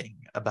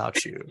everything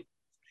about you,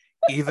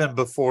 even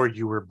before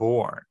you were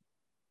born."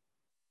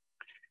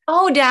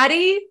 Oh,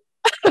 Daddy.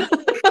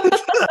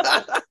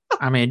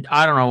 I mean,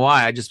 I don't know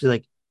why. I'd just be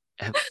like,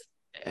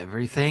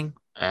 everything.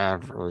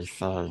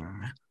 So,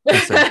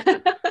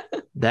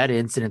 That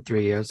incident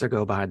 3 years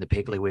ago behind the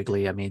Piggly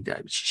Wiggly, I mean,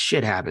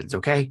 shit happens,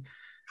 okay?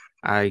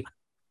 You're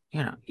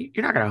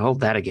not going to hold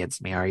that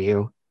against me, are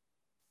you?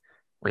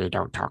 We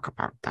don't talk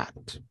about that.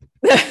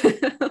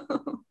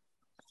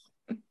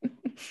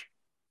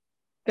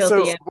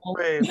 Filthy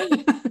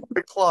so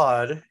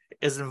Claude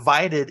is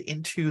invited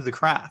into the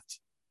craft.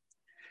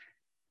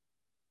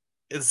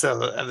 And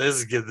this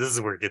is good. This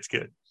is where it gets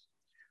good.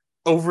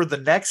 Over the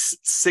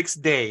next 6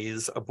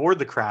 days aboard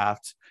the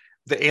craft,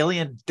 the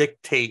alien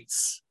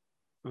dictates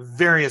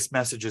various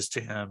messages to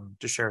him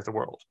to share with the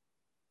world.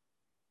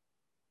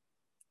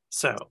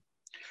 So,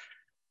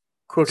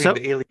 quoting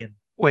the alien.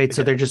 Wait,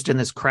 so they're just in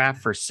this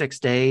craft for 6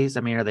 days?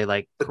 I mean, are they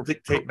like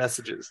dictate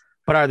messages?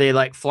 But are they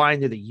like flying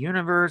through the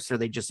universe? Are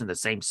they just in the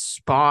same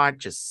spot,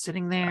 just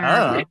sitting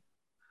there?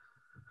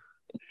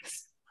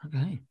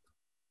 Okay.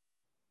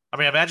 I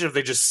mean, imagine if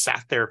they just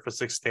sat there for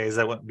 6 days.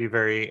 That wouldn't be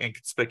very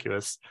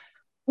inconspicuous.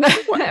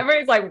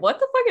 Everybody's like, what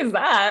the fuck is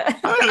that?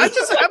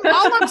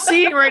 All I'm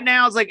seeing right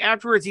now is like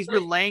afterwards he's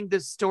relaying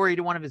this story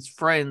to one of his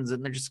friends,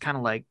 and they're just kind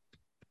of like,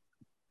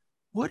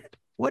 what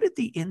did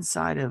the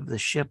inside of the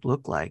ship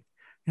look like?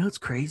 You know, it's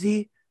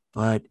crazy,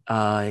 but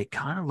it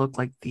kind of looked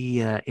like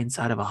the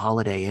inside of a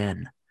Holiday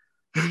Inn.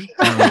 I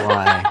don't know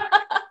why.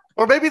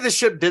 Or maybe the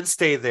ship did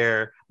stay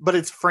there, but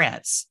it's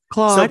France.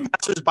 Claude. So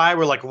passers-by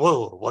were like,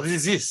 whoa, what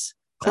is this?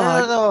 Claude, I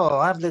don't know,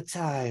 I'm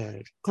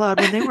retired. Claude,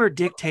 when they were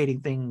dictating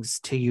things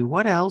to you,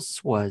 what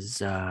else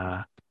was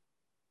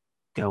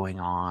going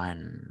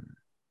on?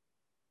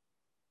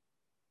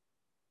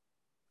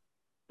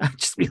 I'd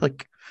just be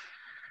like,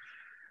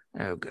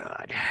 oh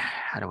God,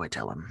 how do I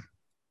tell him?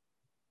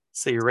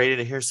 So you're ready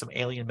to hear some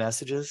alien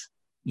messages?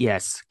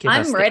 Yes.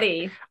 I'm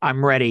ready.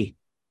 I'm ready.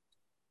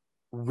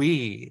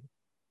 We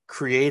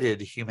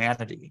created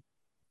humanity.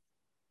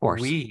 Of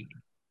course. We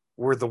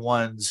were the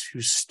ones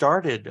who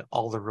started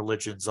all the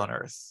religions on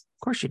Earth.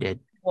 Of course you did.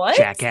 What?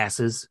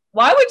 Jackasses.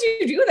 Why would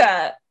you do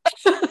that?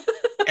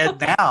 And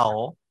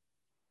now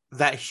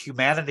that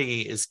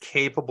humanity is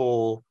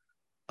capable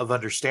of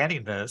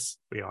understanding this,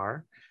 we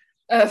are.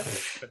 Now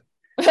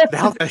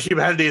that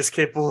humanity is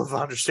capable of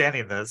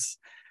understanding this,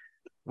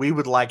 we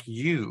would like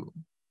you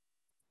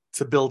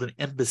to build an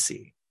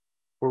embassy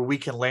where we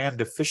can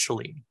land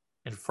officially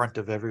in front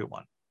of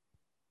everyone.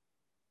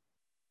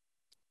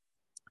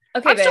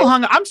 Okay,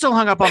 I'm still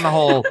hung up on the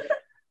whole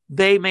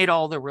they made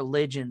all the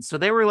religions. So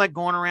they were like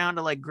going around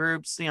to like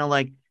groups, you know,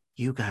 like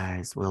you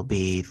guys will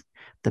be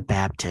the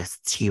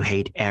Baptists. You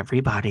hate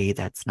everybody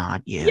that's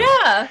not you.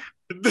 Yeah.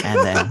 And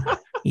then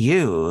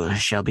you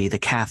shall be the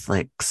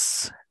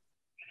Catholics.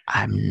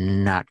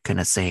 I'm not going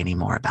to say any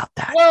more about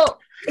that. Well,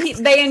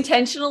 they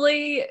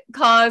intentionally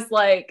cause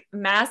like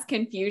mass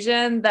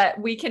confusion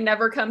that we can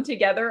never come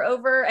together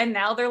over, and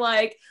now they're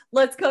like,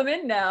 let's come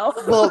in now.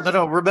 Well,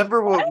 no.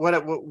 Remember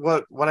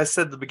what I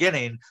said at the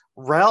beginning.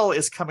 Rael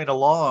is coming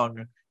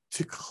along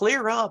to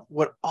clear up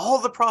what all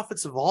the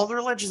prophets of all the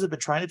religions have been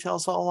trying to tell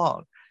us all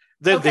along.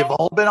 They've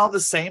all been on the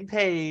same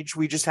page.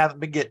 We just haven't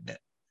been getting it.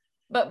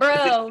 But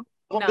bro,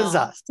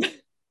 us.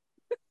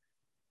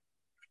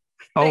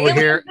 Over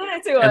here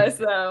to us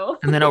though.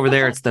 And then over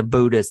there it's the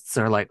Buddhists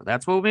are like,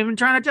 that's what we've been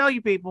trying to tell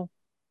you people.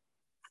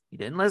 You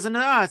didn't listen to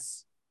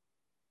us.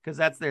 Because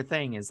that's their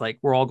thing, is like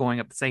we're all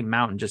going up the same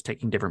mountain, just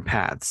taking different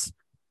paths.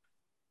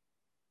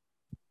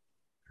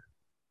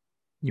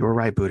 You were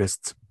right,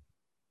 Buddhists.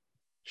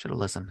 Should have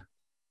listened.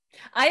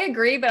 I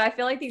agree, but I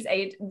feel like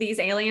these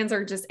aliens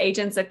are just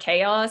agents of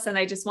chaos, and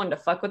they just wanted to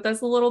fuck with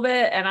us a little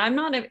bit, and I'm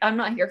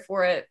not here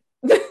for it.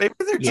 Maybe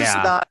they're just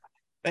not.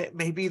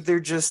 Maybe they're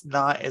just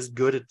not as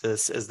good at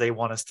this as they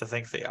want us to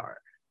think they are.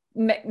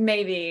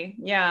 Maybe,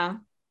 yeah.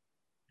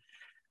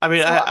 I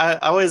mean, I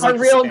always our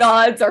real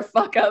gods are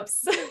fuck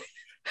ups,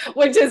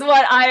 which is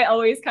what I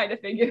always kind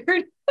of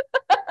figured.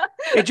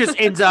 It just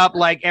ends up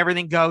like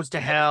everything goes to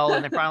hell,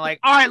 and they're finally like,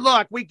 all right,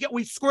 look,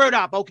 we screwed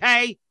up,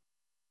 okay?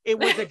 It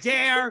was a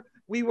dare.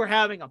 We were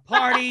having a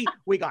party.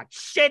 We got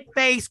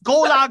shit-faced.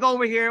 Goldog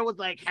over here was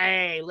like,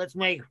 hey, let's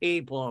make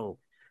people.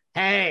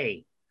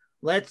 Hey,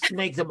 let's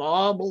make them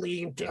all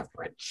believe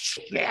different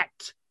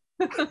shit.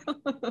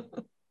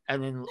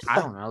 And then,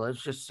 I don't know,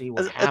 let's just see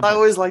what happens. And I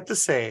always like to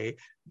say,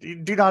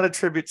 do not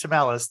attribute to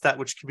malice that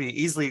which can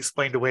be easily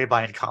explained away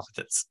by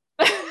incompetence.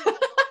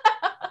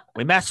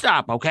 We messed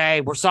up,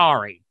 okay? We're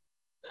sorry.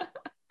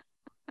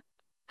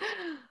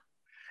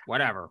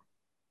 Whatever.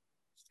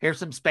 Here's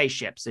some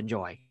spaceships.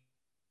 Enjoy.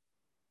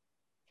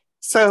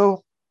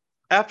 So,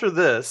 after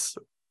this,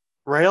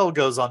 Rael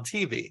goes on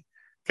TV.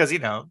 Because, you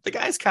know, the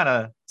guy's kind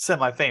of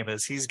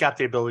semi-famous. He's got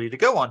the ability to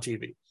go on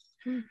TV.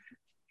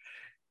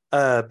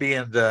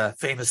 Being the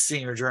famous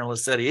senior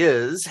journalist that he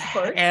is.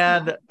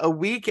 And a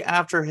week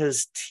after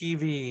his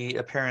TV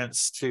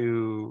appearance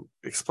to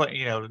explain,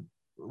 you know,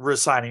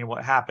 reciting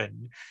what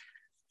happened,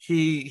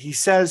 he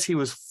says he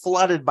was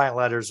flooded by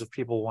letters of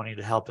people wanting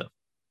to help him.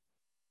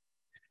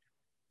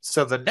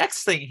 So the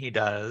next thing he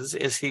does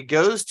is he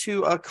goes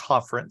to a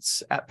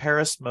conference at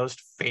Paris'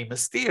 most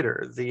famous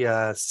theater,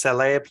 the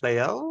Soleil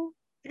Pleyel,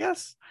 I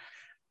guess,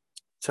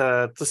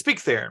 to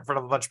speak there in front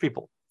of a bunch of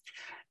people.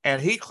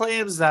 And he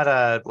claims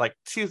that like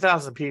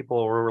 2,000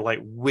 people were like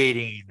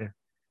waiting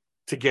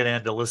to get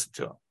in to listen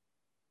to him.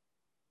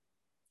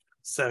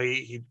 So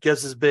he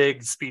gives his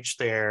big speech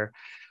there.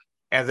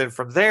 And then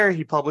from there,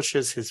 he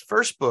publishes his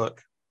first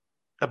book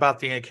about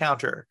the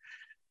encounter.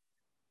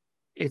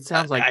 It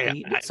sounds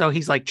like so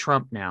he's like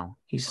Trump now.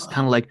 He's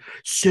kind of like,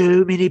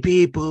 so many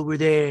people were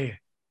there.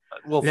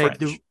 Well, like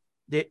French.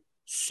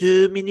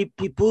 So many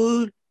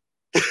people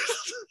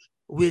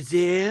were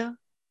there.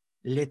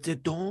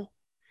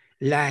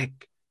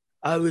 Like,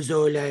 I was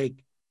all like,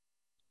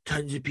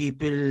 tons of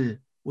people.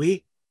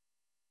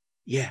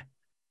 Yeah.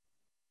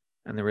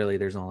 And then really,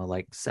 there's only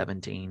like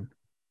 17.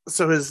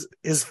 So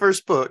his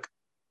first book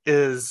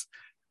is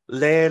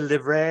Le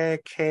Livre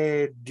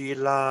que de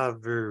la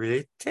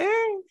Vérité,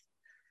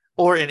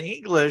 or in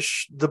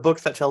English, The Book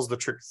That Tells the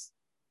Truth.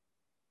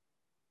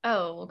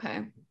 Oh,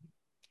 okay.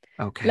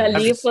 Okay. La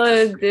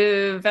Livre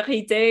de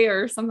Vérité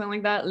or something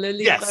like that. Le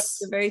Livre Yes.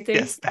 de Vérité.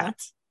 Yes, that.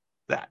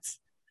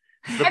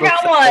 I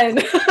got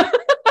one.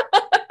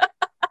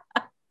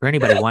 For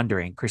anybody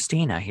wondering,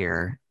 Christina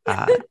here,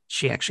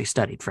 she actually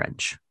studied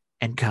French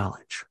in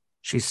college.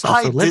 She's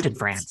also lived in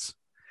France.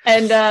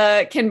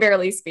 And can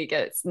barely speak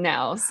it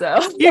now,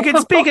 so. You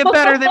can speak it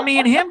better than me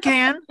and him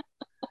can.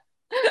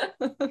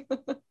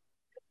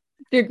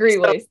 Degree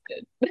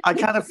wasted. I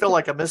kind of feel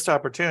like a missed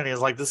opportunity.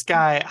 Is like this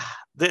guy.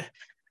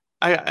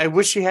 I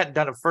wish he hadn't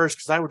done it first,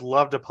 because I would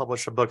love to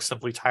publish a book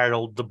simply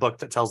titled "The Book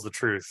That Tells the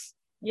Truth."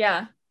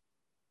 Yeah.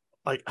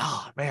 Like,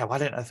 oh man, why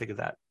didn't I think of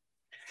that?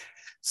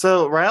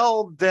 So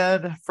Rael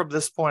then, from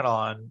this point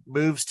on,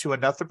 moves to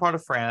another part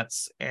of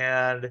France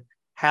and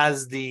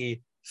has the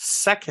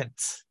second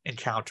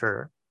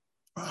encounter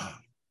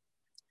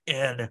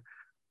in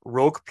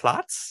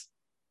Roqueplatz,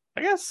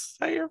 I guess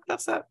how you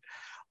pronounce that,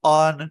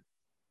 on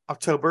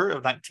October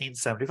of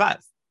 1975.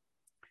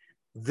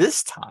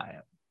 This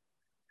time,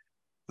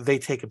 they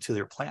take him to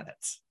their planet.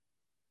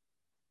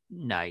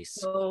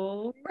 Nice.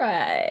 All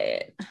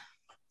right.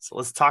 So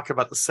let's talk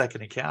about the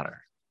second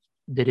encounter.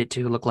 Did it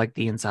too look like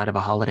the inside of a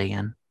Holiday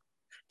Inn?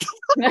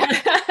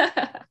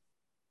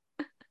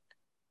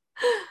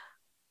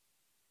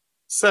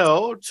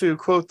 So, to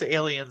quote the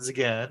aliens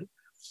again,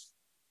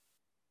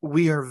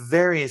 we are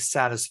very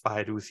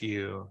satisfied with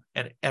you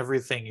and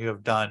everything you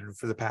have done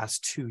for the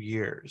past 2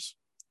 years.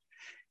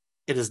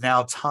 It is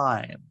now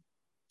time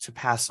to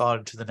pass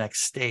on to the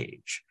next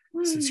stage,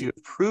 since you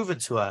have proven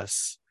to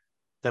us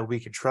that we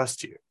can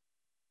trust you.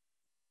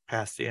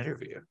 Pass the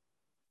interview.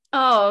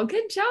 Oh,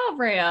 good job,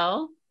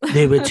 Rael.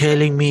 They were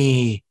telling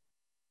me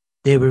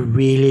they were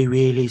really,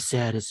 really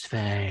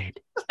satisfied.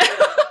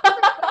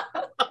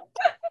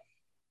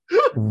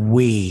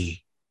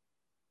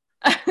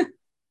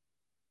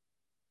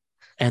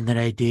 And then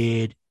I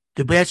did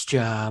the best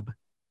job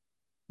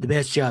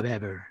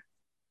ever.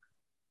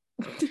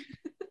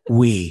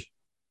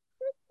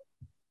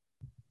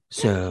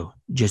 So,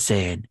 just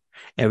saying,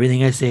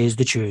 everything I say is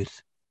the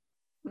truth.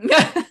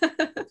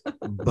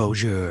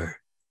 Bonjour.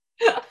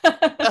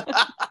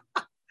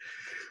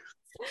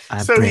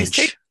 I'm French.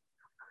 He's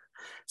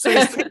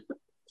taken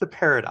to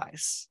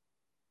paradise.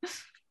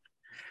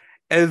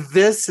 And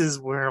this is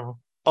where,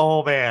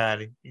 oh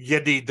man, you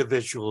need the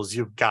visuals.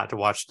 You've got to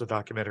watch the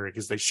documentary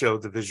because they show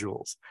the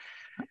visuals.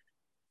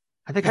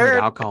 I think I need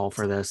alcohol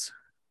for this.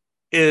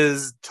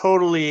 Is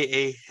totally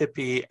a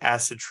hippie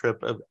acid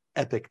trip of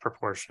epic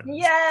proportions.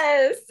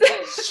 Yes.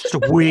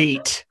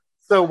 Sweet.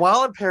 So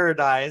while in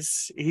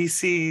paradise, he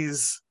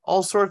sees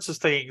all sorts of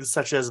things,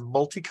 such as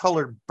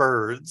multicolored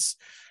birds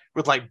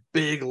with like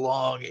big,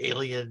 long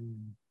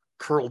alien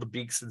curled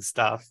beaks and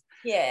stuff.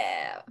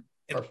 Yeah.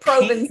 Or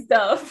probing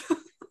stuff.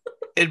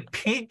 And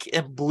pink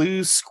and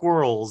blue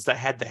squirrels that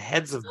had the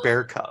heads of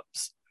bear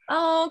cubs.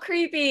 Oh,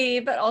 creepy,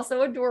 but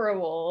also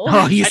adorable.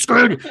 Oh, you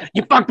screwed.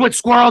 You fucked with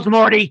squirrels,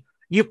 Morty.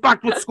 You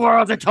fucked with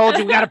squirrels. I told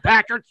you we got to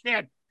pack our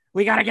shit.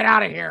 We got to get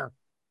out of here.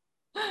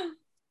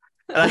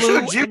 And I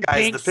showed you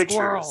guys the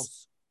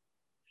pictures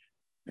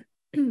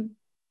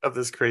of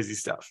this crazy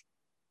stuff.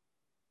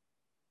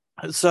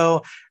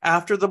 So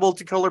after the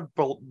multicolored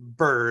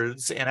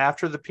birds and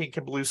after the pink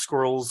and blue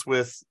squirrels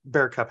with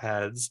bear cub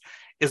heads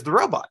is the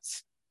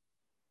robots.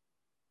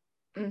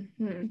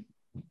 Mm-hmm.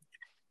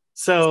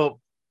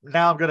 So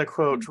now I'm going to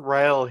quote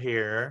Rael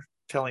here,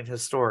 telling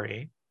his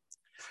story.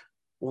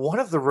 One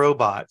of the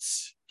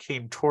robots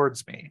came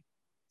towards me,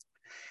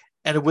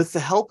 and with the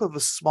help of a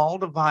small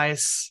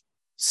device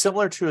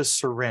similar to a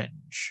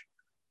syringe,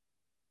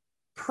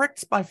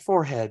 pricked my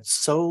forehead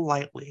so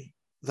lightly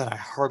that I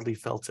hardly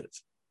felt it.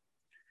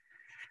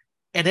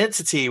 An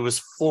entity was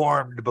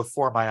formed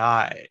before my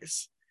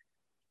eyes.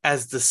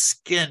 As the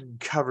skin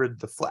covered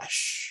the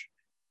flesh,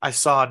 I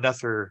saw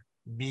another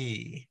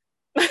me.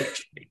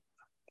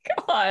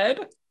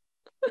 God,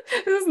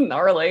 this is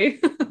gnarly.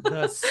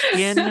 The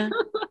skin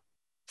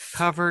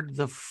covered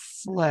the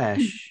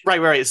flesh.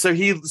 Right. So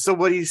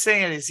what he's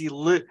saying is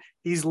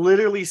he's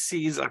literally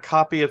sees a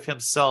copy of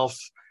himself,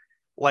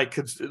 like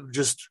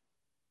just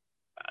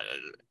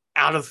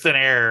out of thin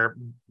air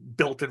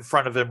built in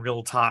front of him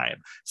real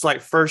time. It's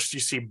like first you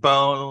see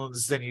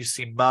bones, then you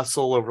see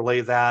muscle,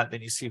 overlay that,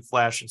 then you see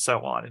flesh, and so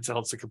on until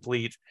it's a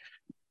complete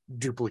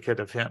duplicate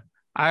of him.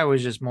 I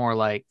was just more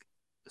like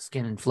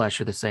skin and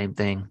flesh are the same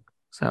thing.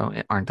 So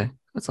aren't they?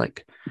 It's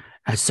like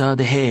I saw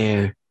the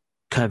hair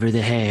cover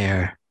the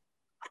hair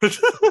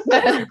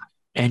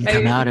and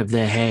come out of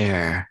the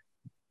hair.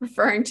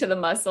 Referring to the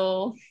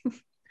muscle.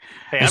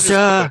 Hey,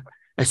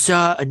 I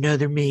saw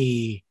another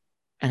me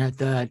and I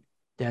thought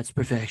that's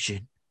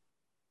perfection.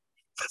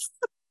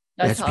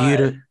 That's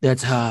beautiful.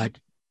 That's hot.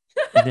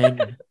 And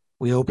then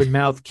we open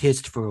mouth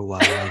kissed for a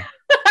while.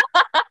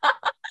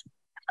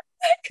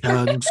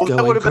 Tongues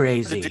going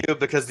crazy. To do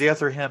because the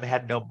other him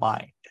had no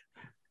mind.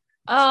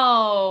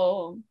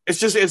 Oh. It's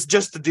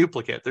just a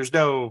duplicate. There's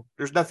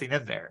nothing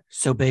in there.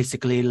 So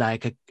basically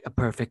like a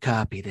perfect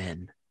copy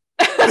then.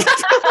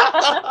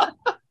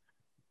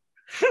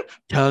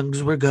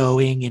 Tongues were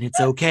going and it's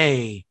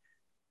okay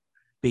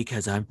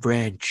because I'm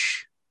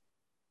French.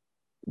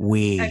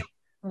 We're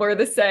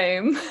the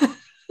same.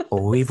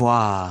 Au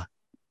revoir,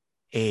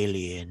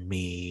 alien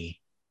me.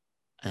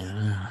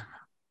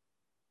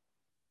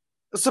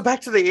 So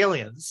back to the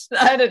aliens.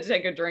 I had to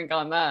take a drink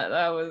on that.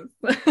 That was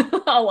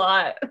a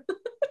lot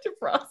to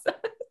process.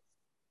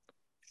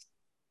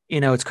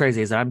 You know, what's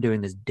crazy is I'm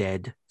doing this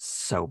dead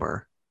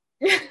sober.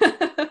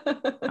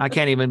 I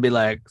can't even be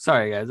like,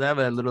 sorry guys, I have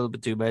a little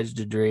bit too much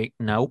to drink.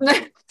 Nope.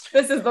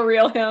 This is the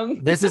real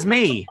him. This is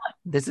me.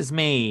 This is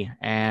me.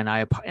 And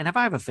if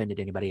I've offended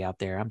anybody out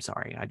there, I'm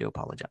sorry. I do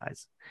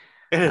apologize.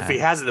 And if he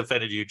hasn't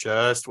offended you,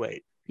 just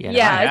wait.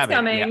 Yeah, it's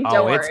coming. Yeah.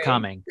 Don't worry. It's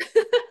coming.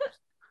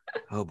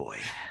 Oh boy.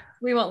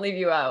 We won't leave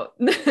you out.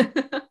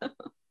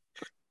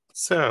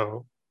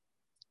 So,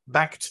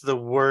 back to the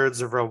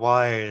words of our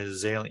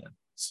wise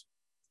aliens.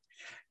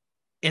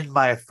 In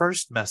my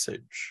first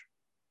message,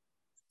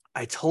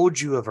 I told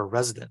you of a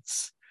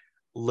residence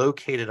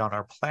located on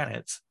our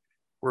planet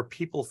where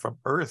people from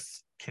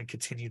Earth can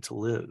continue to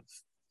live,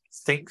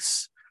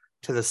 thanks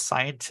to the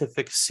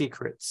scientific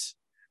secrets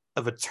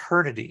of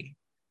eternity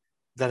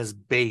that is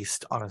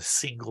based on a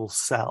single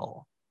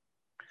cell.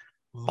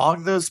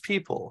 Among those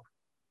people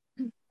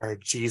are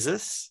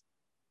Jesus,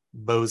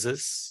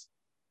 Moses,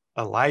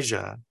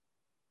 Elijah,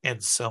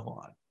 and so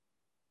on.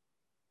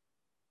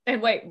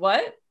 And wait,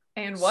 what?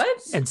 And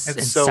what? And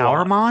so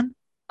Sauron? On.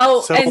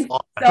 Oh, so and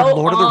on. so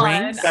Lord of the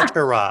Rings?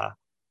 Etc.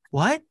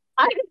 What?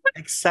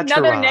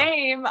 Another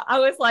name. I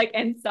was like,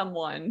 and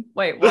someone.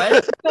 Wait,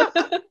 what?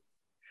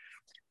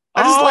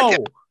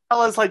 I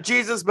was like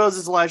Jesus,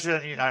 Moses, Elijah,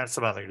 and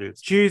some other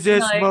dudes.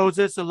 Jesus,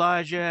 Moses,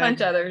 Elijah,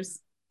 bunch others.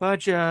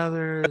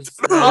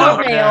 All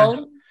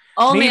male.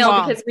 All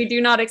male because we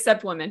do not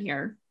accept women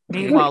here.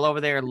 Meanwhile,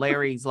 over there,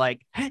 Larry's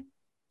like, hey.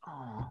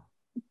 Oh.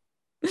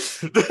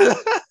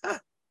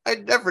 I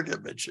never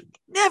get mentioned.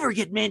 Never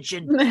get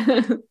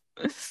mentioned.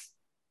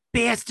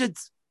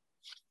 Bastards.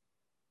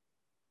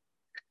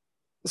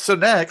 So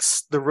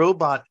next, the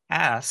robot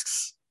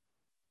asks,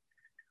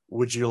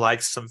 would you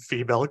like some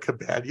female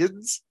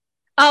companions?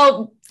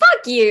 Oh,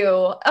 fuck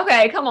you.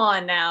 Okay, come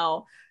on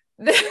now.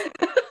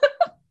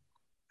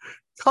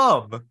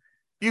 Come,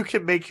 you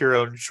can make your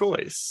own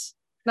choice.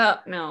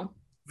 No.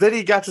 Then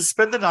he got to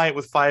spend the night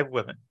with 5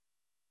 women.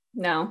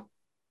 No.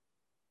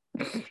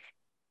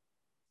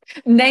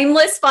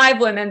 Nameless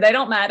 5 women. They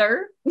don't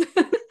matter.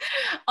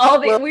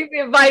 We've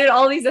invited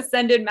all these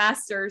ascended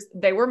masters.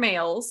 They were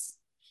males.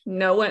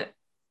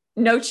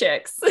 No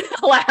chicks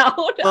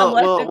allowed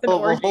unless it's an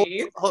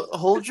orgy.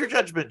 Hold your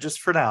judgment just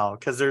for now,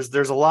 because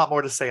there's a lot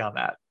more to say on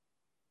that.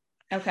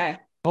 Okay.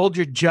 Hold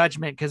your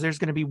judgment, because there's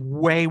going to be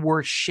way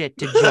worse shit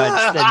to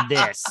judge than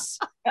this.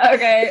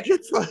 Okay.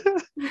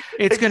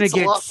 It's going to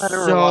get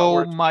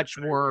so much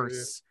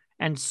worse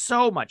and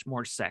so much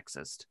more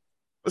sexist.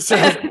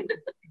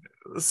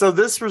 So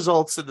this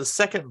results in the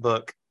second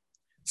book,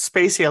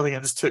 Space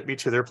Aliens Took Me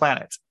to Their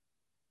Planet.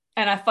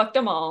 And I fucked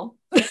them all.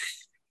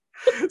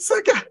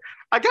 So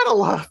I got a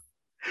lot.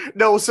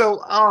 No,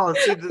 so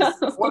see,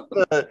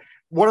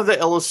 one of the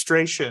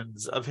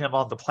illustrations of him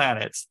on the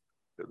planet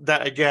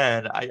that,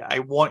 again, I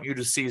want you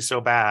to see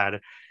so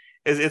bad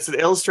is it's an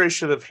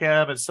illustration of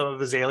him and some of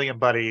his alien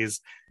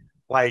buddies,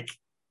 like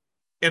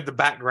in the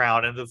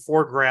background, and the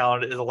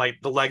foreground is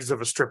like the legs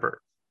of a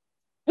stripper.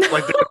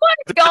 Like oh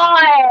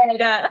my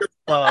god!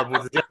 Club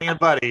with his alien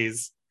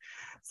buddies.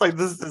 It's like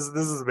this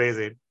is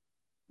amazing.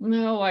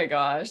 Oh my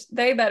gosh,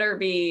 they better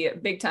be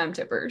big time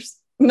tippers.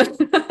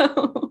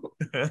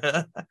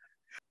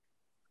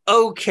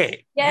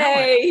 Okay.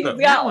 Yay, he's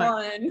got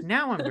one.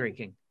 Now I'm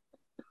drinking.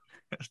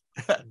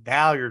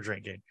 Now you're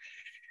drinking.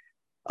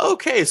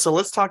 Okay, so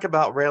let's talk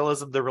about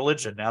Raelism, the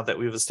religion, now that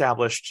we've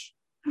established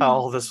how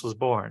all this was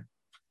born.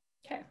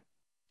 Okay.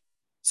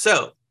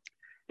 So,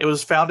 it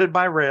was founded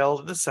by Rael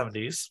in the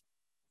 70s.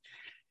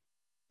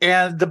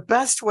 And the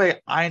best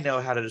way I know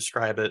how to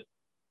describe it,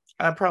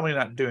 I'm probably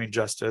not doing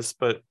justice,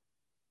 but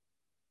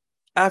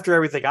after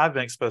everything I've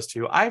been exposed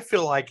to, I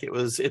feel like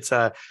it's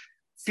a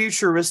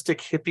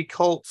futuristic hippie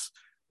cult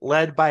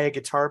led by a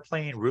guitar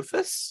playing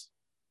Rufus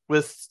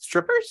with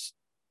strippers.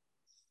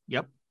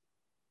 Yep.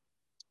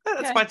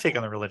 That's my take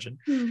on the religion.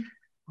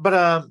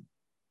 But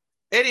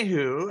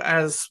anywho,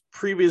 as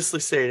previously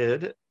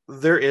stated,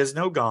 there is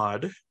no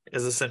God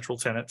as a central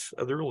tenet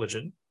of the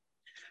religion.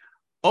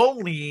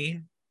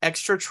 Only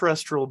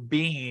extraterrestrial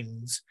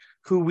beings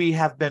who we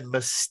have been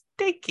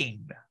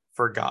mistaking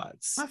for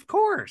gods. Of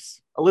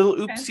course. A little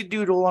oopsie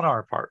doodle on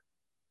our part.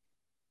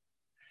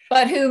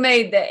 But who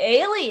made the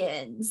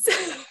aliens?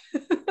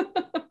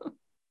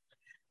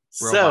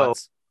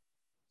 Robots.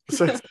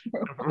 So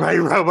right,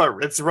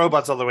 robot. It's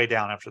robots all the way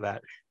down after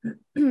that.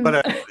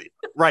 But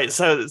right,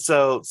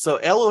 so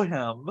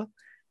Elohim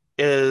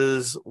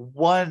is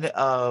one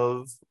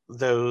of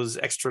those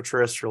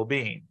extraterrestrial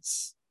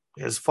beings,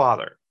 his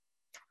father.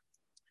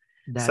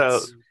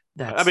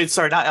 I mean,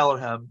 sorry, not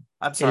Elohim.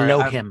 I'm sorry.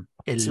 Elohim.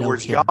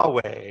 Towards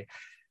Yahweh.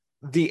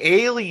 The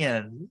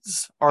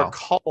aliens are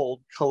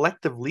called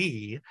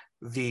collectively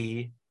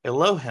the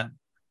Elohim.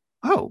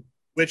 Oh.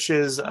 Which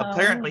is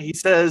apparently, he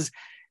says,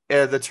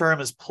 the term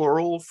is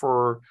plural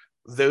for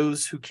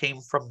those who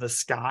came from the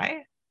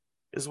sky,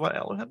 is what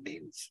Elohim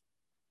means.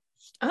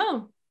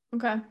 Oh,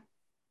 okay.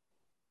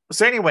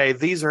 So anyway,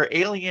 these are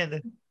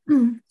alien.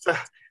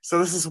 So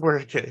this is where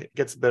it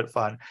gets a bit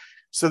fun.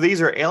 So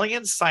these are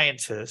alien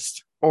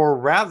scientists, or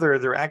rather,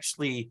 they're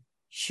actually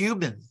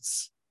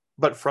humans,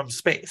 but from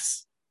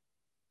space.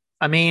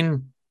 I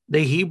mean, the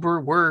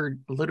Hebrew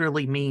word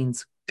literally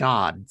means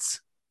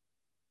gods.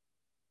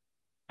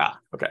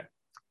 Okay.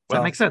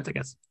 That makes sense, I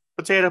guess.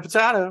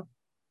 Potato.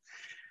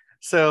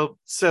 So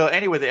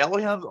anyway, the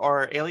Elohim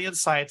are alien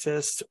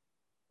scientists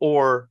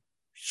or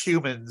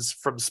humans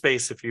from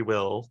space, if you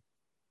will,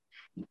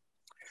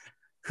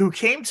 who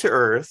came to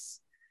Earth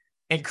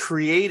and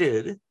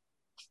created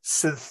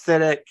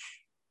synthetic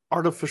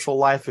artificial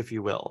life, if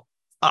you will,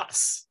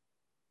 us.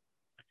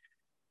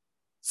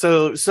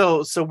 So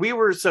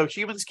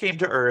humans came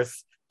to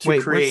Earth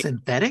to create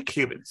synthetic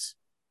humans.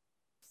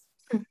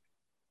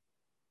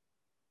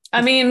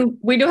 I mean,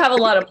 we do have a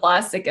lot of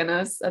plastic in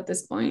us at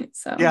this point.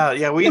 So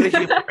yeah, we the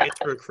human race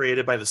were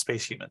created by the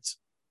space humans.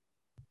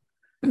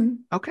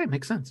 Okay,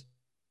 makes sense.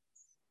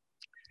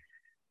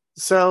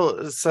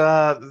 So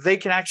they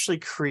can actually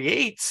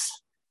create,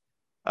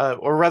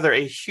 or rather,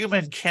 a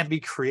human can be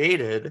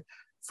created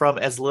from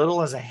as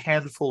little as a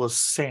handful of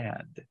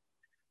sand,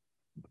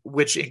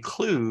 which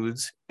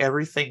includes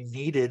everything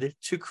needed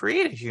to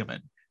create a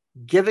human,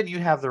 given you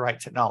have the right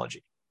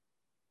technology.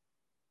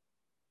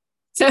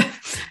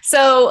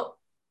 So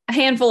a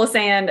handful of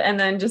sand and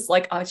then just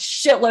like a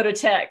shitload of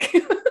tech.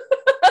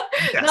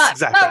 Yes,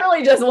 exactly. Not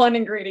really just one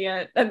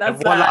ingredient. And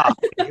that's voila.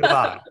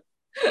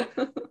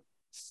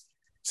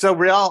 So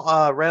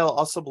Rael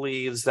also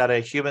believes that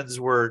humans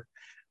were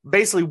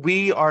basically,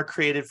 we are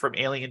created from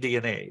alien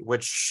DNA,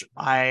 which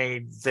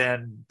I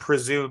then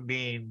presume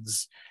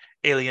means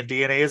alien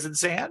DNA is in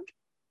sand.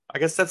 I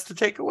guess that's the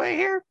takeaway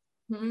here.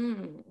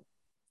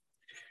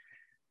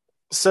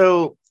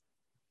 So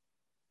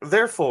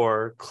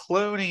therefore,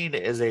 cloning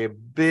is a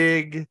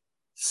big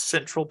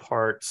central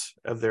part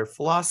of their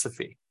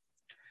philosophy.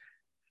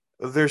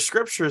 Their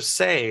scriptures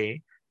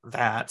say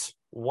that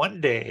one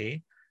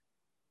day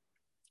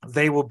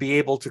they will be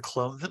able to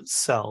clone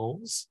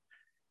themselves,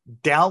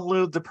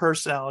 download the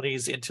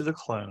personalities into the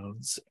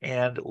clones,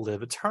 and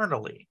live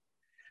eternally.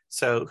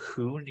 So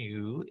who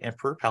knew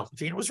Emperor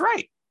Palpatine was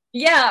right?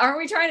 Yeah, aren't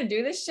we trying to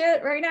do this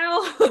shit right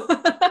now?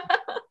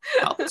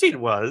 Palpatine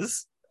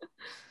was.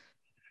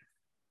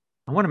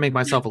 I want to make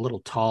myself a little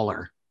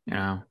taller. You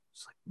know,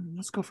 it's like,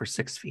 let's go for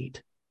 6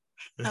 feet.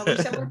 I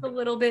wish I was a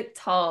little bit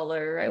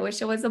taller. I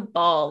wish I was a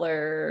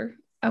baller.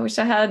 I wish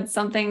I had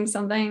something.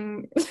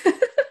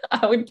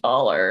 I would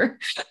taller.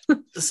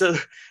 So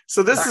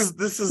this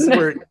is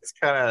where it's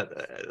kind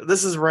of,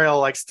 this is Rael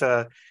likes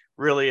to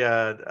really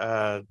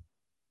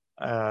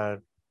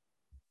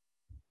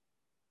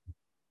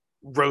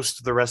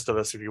roast the rest of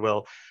us, if you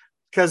will,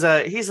 because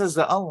he says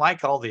that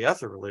unlike all the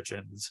other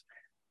religions,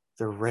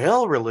 the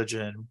Rael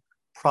religion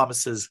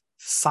promises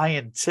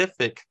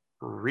scientific,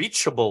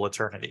 reachable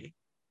eternity.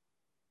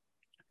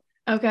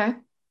 Okay.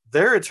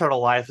 Their eternal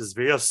life is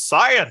via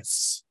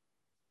science.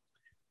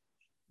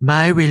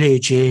 My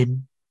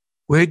religion,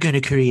 we're going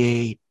to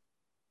create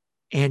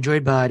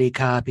Android body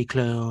copy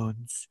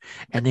clones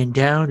and then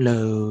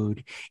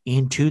download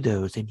into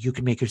those, and you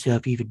can make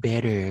yourself even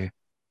better.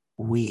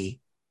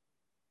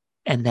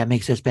 And that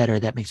makes us better.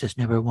 That makes us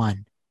number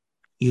one.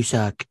 You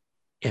suck.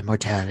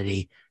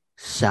 Immortality.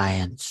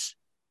 Science.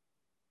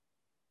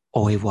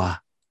 Au revoir.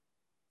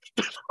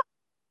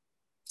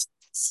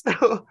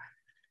 So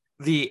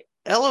the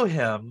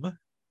Elohim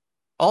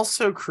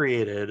also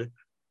created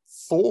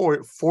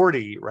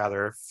 40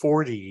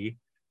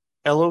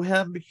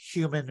 Elohim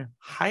human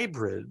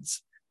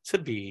hybrids to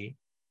be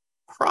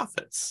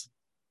prophets.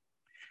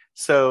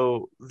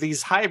 So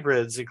these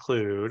hybrids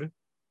include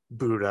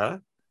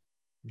Buddha,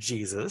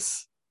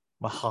 Jesus,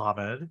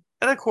 Muhammad,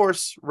 and of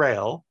course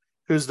Rael,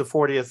 who's the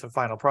 40th and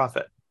final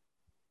prophet.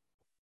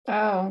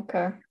 Oh,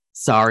 okay.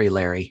 Sorry,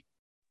 Larry.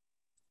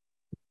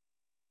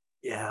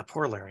 Yeah,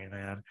 poor Larry,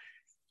 man.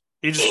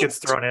 He just gets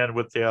thrown in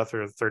with the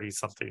other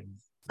 30-something.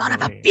 Son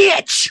of a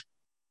bitch!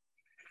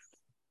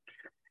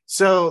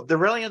 So the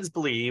Raelians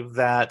believe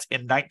that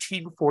in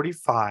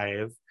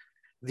 1945,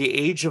 the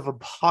Age of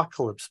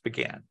Apocalypse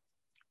began.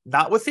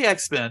 Not with the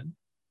X-Men.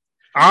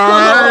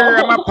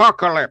 I am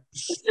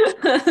Apocalypse.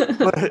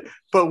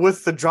 but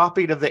with the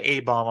dropping of the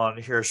A-bomb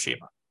on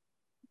Hiroshima.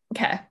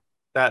 Okay.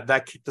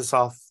 That kicked us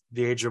off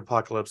the Age of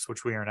Apocalypse,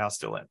 which we are now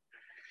still in.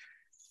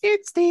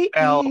 It's the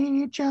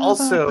age of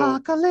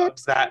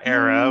apocalypse. That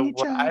era,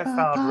 what I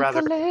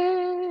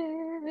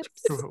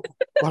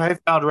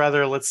found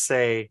rather, let's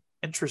say,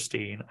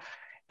 interesting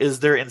is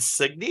their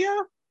insignia.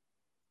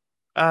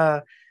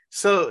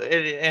 So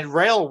and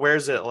Rael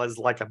wears it as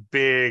like a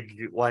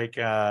big, like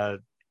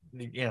emblem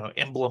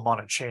on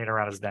a chain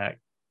around his neck,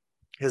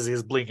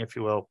 his bling, if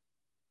you will.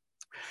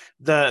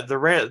 The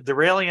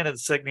Raelian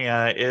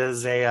insignia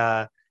is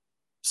a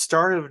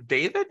Star of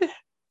David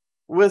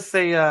with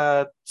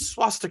a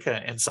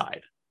swastika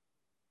inside.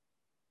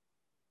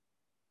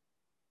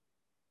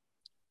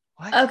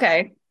 What?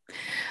 Okay.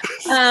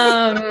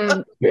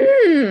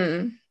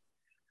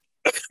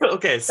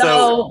 Okay,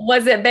 so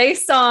was it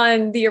based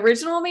on the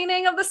original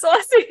meaning of the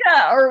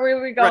swastika, or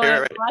were we going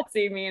with the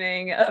Nazi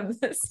meaning of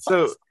the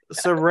swastika?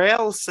 So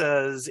Rael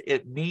says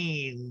it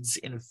means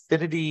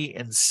infinity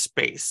and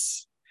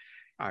space.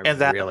 I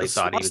really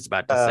thought he was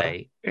about to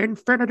say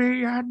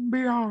infinity and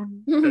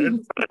beyond.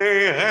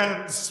 Infinity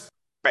and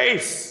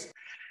space.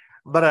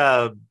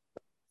 But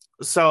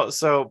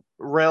so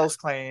Rael's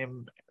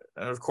claim,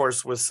 of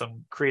course, with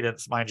some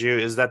credence, mind you,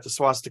 is that the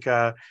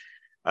swastika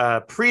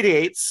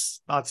predates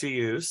Nazi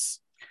use.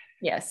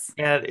 Yes.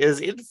 And is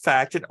in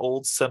fact an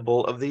old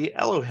symbol of the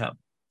Elohim.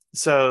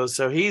 So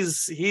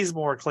he's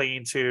more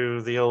clinging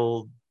to the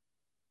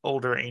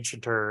older,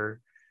 ancienter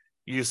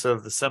use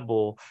of the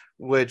symbol,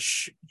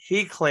 which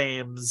he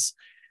claims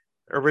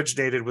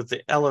originated with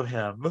the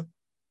Elohim,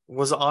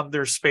 was on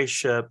their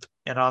spaceship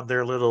and on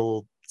their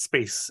little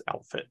space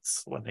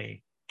outfits when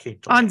they came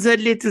to on the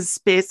little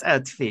space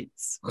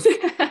outfits.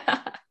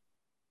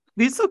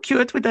 They're so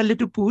cute with their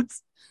little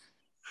boots.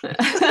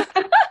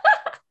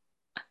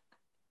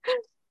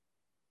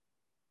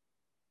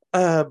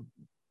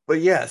 But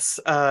yes,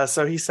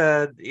 so he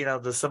said,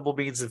 the symbol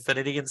means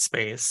infinity in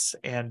space,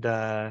 and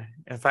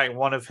in fact,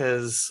 one of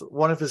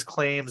his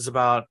claims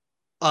about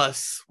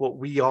us, what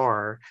we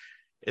are,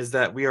 is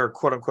that we are,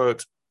 quote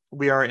unquote,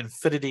 we are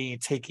infinity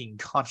taking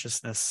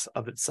consciousness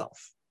of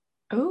itself.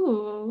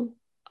 Ooh,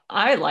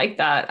 I like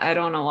that. I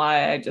don't know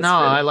why.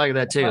 I like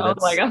that too. I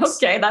was like,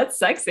 okay, that's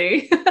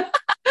sexy.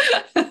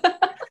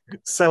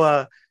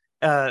 So,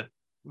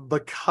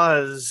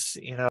 because,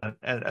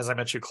 as I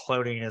mentioned,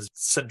 cloning is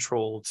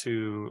central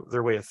to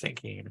their way of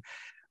thinking,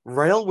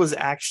 Rael was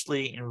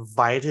actually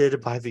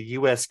invited by the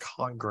U.S.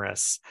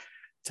 Congress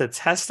to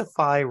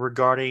testify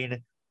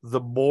regarding the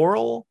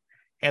moral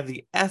and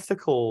the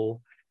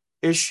ethical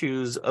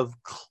issues of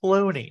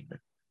cloning,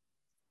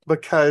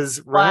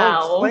 because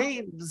Rael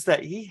claims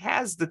that he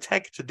has the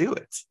tech to do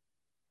it.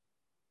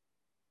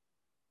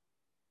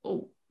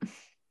 Oh.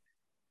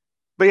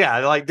 But yeah,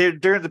 like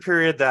during the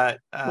period that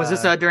was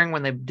this during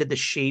when they did the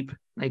sheep?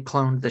 They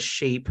cloned the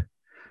sheep.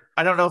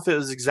 I don't know if it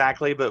was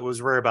exactly, but it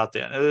was rare about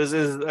then. It was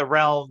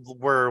around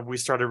where we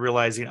started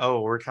realizing,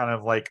 we're kind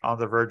of like on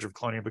the verge of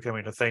cloning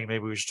becoming a thing.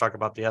 Maybe we should talk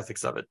about the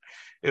ethics of it.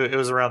 It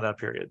was around that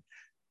period.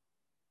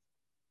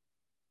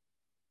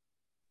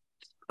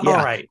 Yeah. All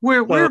right,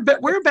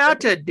 we're about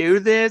to do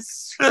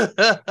this.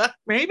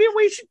 Maybe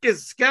we should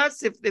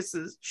discuss if this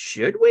is.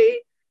 Should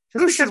we?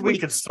 Who should we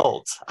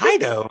consult? I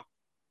know.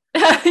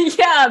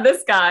 Yeah,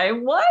 this guy.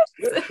 What?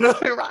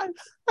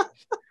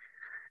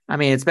 I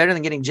mean, it's better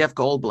than getting Jeff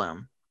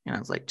Goldblum.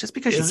 It's like, just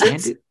because you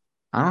can't do,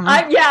 I don't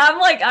know. I'm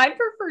like, I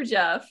prefer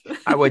Jeff.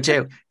 I would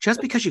too.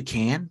 Just because you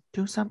can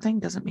do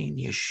something doesn't mean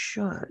you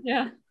should.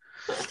 Yeah.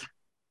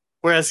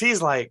 Whereas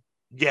he's like,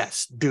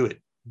 yes, do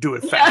it. Do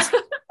it faster.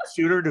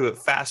 Sooner, do it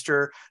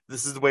faster.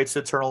 This is the way to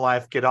eternal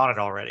life. Get on it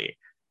already.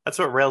 That's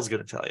what Rael's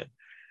going to tell you.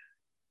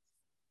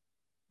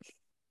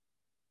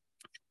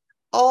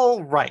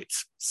 All right.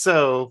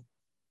 So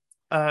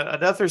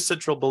another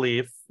central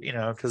belief,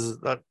 because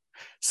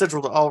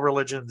central to all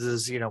religions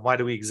is, why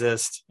do we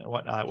exist and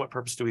whatnot? What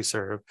purpose do we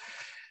serve?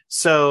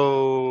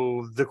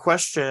 So the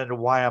question,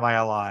 why am I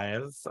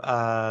alive?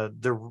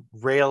 The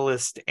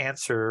Raelist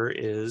answer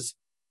is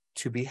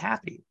to be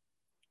happy.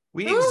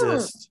 We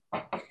exist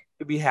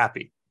to be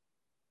happy.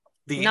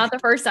 Not the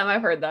first time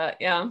I've heard that.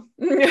 Yeah.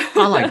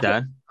 I like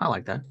that.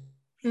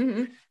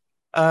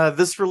 Mm-hmm.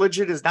 This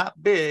religion is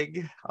not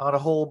big on a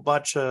whole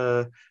bunch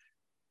of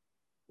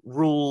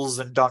rules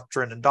and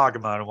doctrine and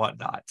dogma and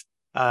whatnot.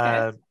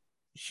 Okay.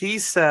 He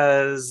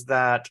says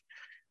that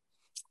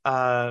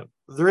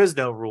there is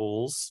no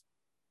rules.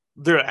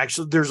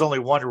 There's only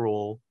one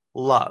rule: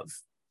 love.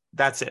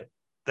 That's it.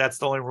 That's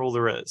the only rule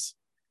there is.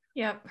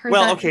 Yeah.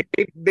 Okay,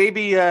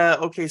 maybe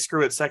okay,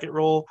 screw it. Second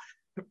rule.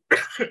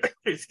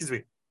 Excuse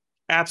me.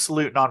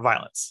 Absolute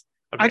nonviolence.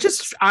 Okay.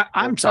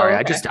 I'm sorry.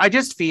 Okay. I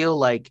just feel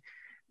like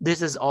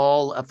This is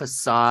all a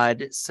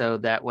facade so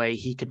that way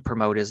he can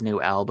promote his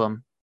new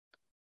album.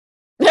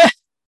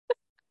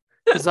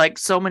 It's like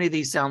so many of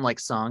these sound like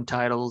song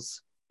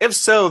titles. If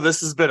so,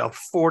 this has been a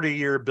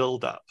 40-year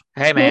buildup.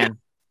 Hey, man.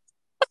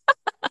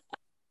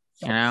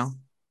 You know?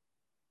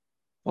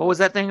 What was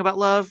that thing about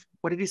love?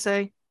 What did he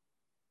say?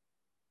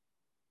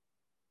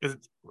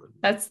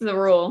 That's the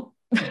rule.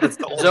 That's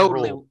the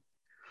only rule.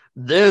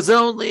 There's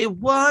only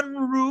one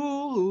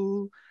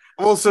rule.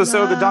 Well, so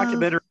the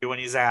documentary, when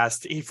he's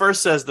asked, he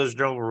first says there's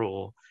no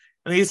rule.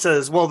 And he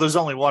says, well, there's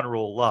only one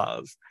rule,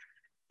 love.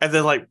 And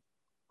then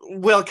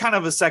kind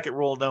of a second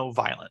rule, no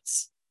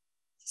violence.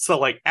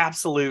 So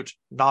absolute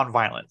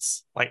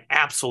nonviolence.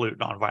 Absolute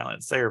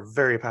nonviolence. They are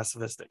very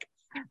pacifistic.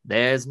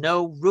 There's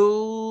no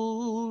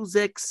rules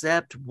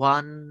except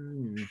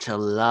one to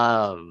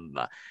love.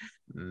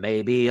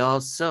 Maybe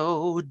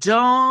also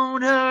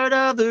don't hurt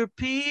other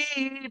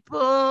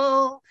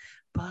people,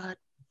 but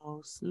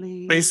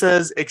mostly. He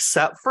says,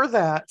 except for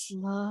that,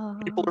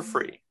 people are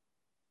free.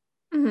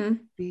 Mm-hmm.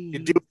 You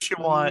do what you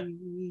want,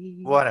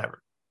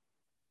 whatever.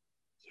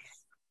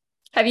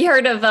 Have you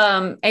heard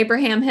of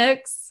Abraham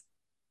Hicks?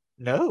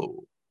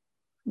 No.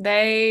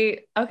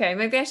 Maybe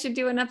I should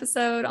do an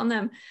episode on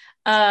them.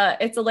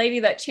 It's a lady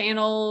that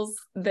channels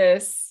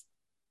this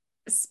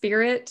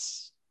spirit.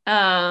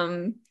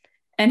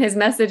 And his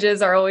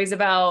messages are always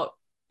about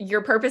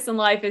your purpose in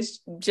life is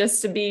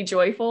just to be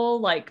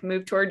joyful,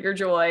 move toward your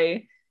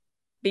joy,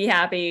 be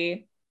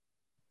happy,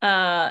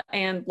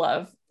 and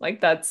love.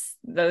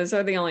 Those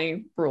are the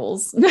only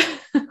rules.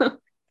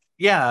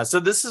 Yeah. So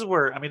this is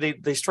where,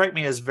 they strike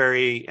me as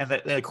very, and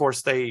of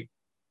course they,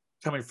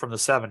 coming from the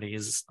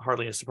 70s,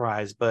 hardly a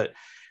surprise, but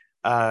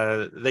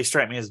they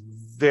strike me as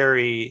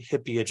very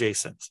hippie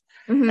adjacent.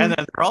 Mm-hmm. And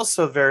then they're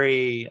also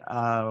very,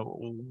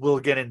 we'll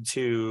get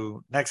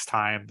into next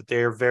time, but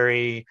they're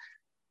very,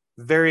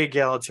 very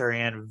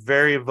egalitarian,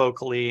 very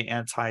vocally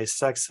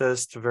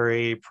anti-sexist,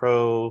 very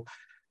pro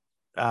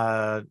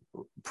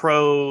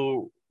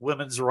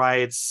women's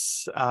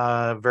rights,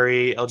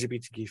 very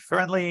LGBTQ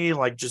friendly,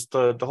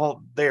 the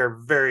whole, they are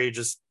very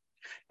just,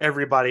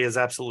 everybody is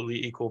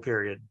absolutely equal,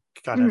 period,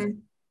 kind of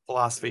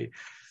philosophy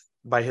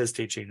by his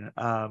teaching,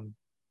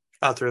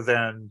 other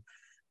than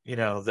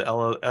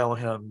the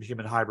Elohim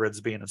human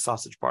hybrids being a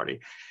sausage party.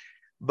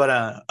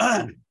 But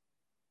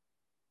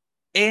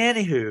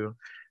anywho,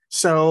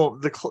 so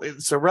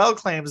Rael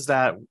claims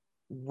that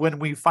when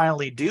we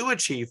finally do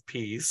achieve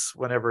peace,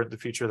 whenever in the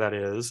future that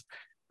is,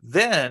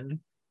 then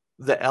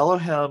the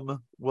Elohim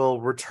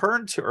will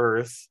return to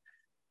Earth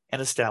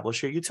and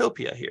establish a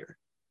utopia here.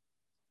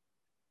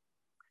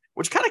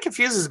 Which kind of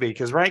confuses me,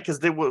 because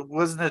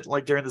wasn't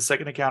it during the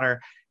second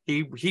encounter,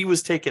 he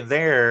was taken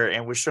there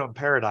and was shown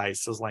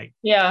paradise. So it was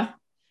yeah,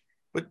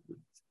 what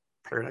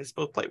paradise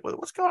both play?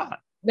 What's going on?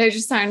 They're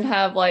just trying to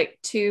have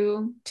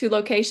two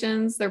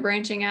locations. They're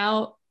branching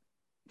out.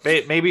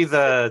 Maybe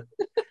the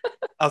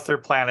other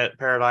planet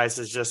paradise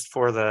is just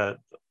for the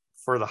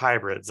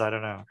hybrids. I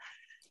don't know.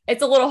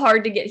 It's a little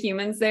hard to get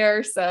humans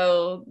there,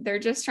 so they're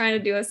just trying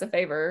to do us a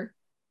favor.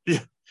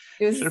 Yeah,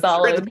 it was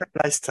solid. The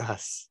paradise to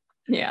us.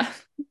 Yeah.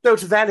 So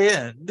to that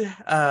end,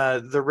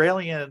 the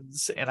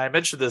Raelians, and I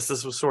mentioned this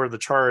was sort of the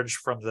charge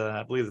from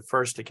I believe the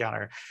first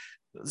encounter.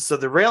 So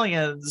the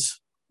Raelians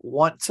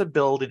want to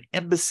build an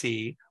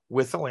embassy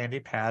with a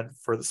landing pad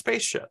for the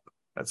spaceship.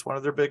 That's one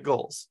of their big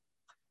goals.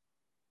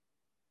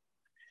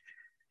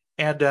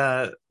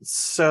 And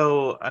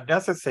so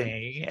another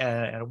thing,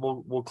 and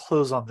we'll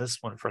close on this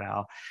one for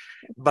now.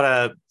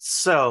 But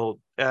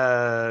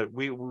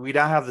we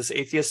now have this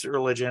atheistic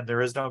religion.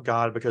 There is no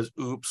God because,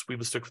 oops, we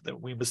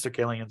mistook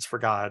aliens for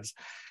gods.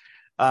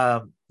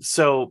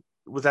 So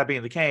with that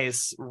being the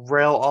case,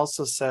 Rael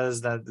also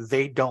says that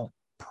they don't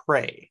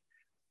pray;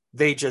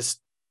 they just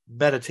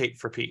meditate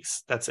for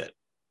peace. That's it.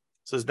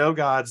 So there's no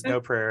gods, no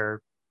prayer,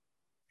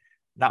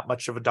 not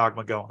much of a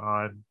dogma going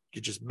on.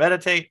 You just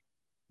meditate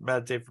for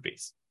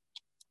peace.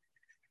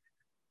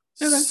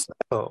 Okay.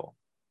 So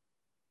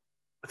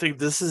I think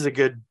this is a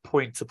good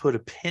point to put a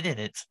pin in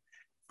it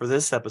for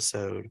this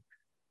episode.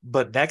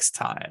 But next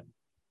time,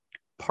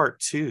 part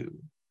 2,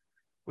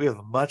 we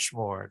have much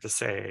more to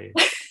say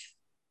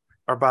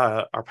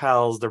about our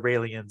pals, the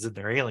Raelians and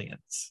their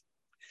aliens.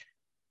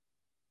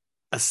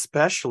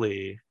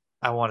 Especially,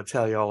 I want to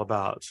tell you all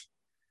about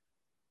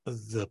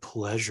the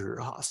Pleasure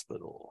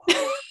Hospital.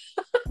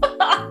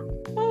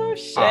 Oh,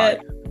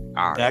 shit.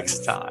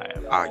 Next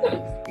time. Are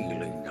you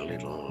feeling a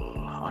little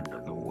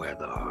under the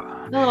weather?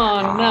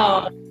 Oh,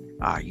 no.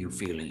 Are you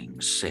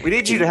feeling sick? We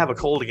need you to have a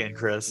cold again,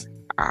 Chris.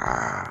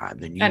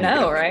 Then I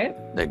know, right?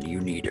 Then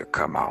you need to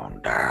come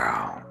on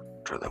down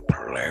to the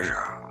Pleasure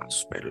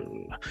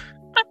Hospital.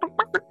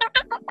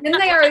 Didn't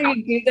they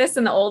already do this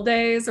in the old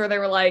days where they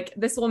were like,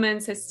 this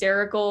woman's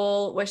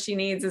hysterical, what she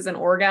needs is an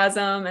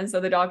orgasm, and so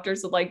the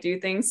doctors would do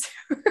things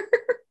to her?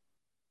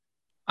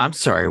 I'm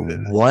sorry,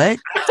 what?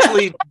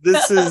 Actually,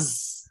 this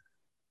is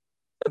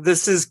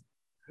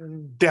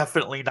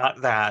definitely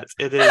not that.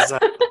 It is.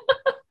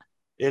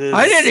 It is.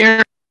 I didn't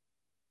hear.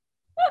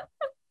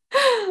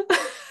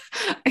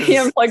 He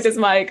unplugged his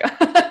mic.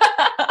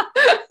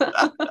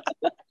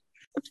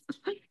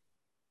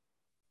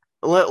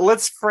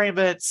 Let's frame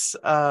it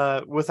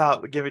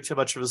without giving too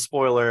much of a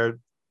spoiler.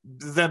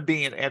 Them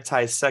being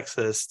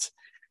anti-sexist.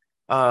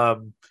 I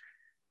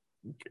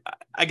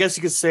guess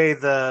you could say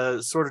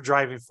the sort of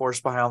driving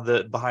force behind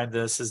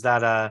this is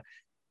that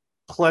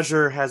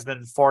pleasure has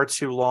been far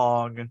too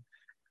long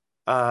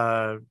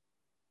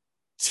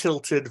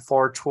tilted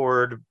far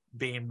toward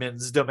being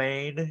men's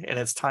domain, and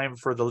it's time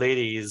for the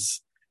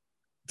ladies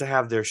to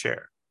have their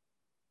share.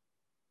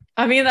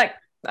 I mean, like,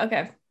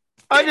 okay.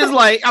 I'm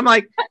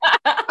like,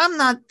 I'm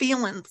not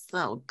feeling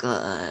so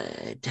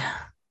good.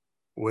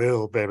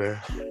 Well, baby,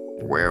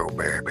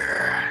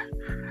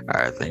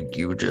 I think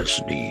you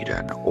just need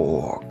an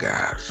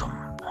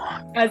orgasm.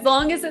 As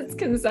long as it's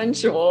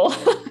consensual.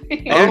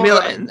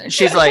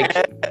 She's like,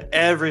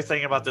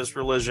 everything about this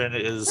religion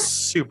is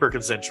super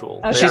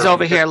consensual. Okay. She's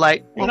over here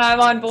like, and I'm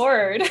on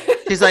board.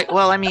 She's like,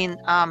 well, I mean,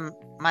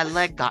 my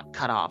leg got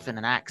cut off in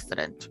an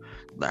accident.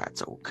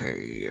 That's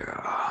okay.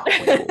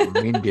 We'll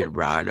mend it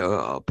right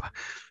up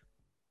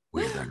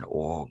with an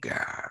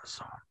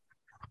orgasm.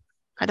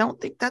 I don't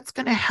think that's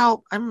gonna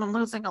help. I'm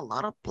losing a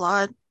lot of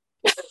blood.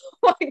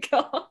 Oh my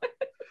God.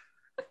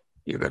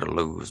 You're gonna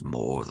lose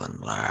more than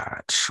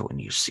that when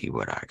you see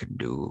what I can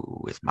do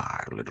with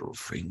my little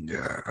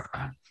finger.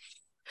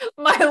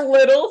 My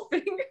little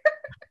finger?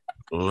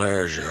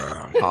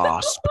 Pleasure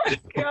hospital.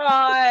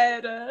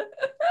 God.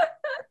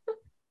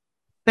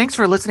 Thanks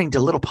for listening to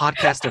Little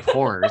Podcast of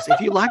Horrors.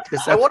 If you liked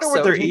this episode, I wonder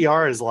what their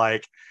ER is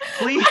like.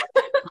 Please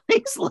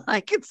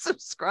like and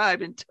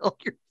subscribe and tell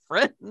your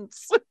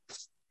friends.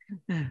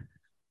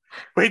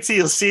 Wait till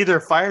you see their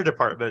fire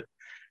department.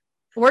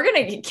 We're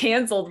gonna get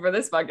canceled for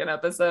this fucking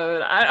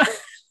episode.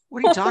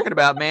 What are you talking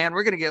about, man?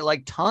 We're gonna get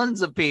like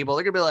tons of people.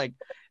 They're gonna be like,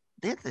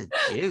 "This is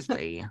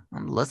juicy.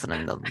 I'm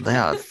listening to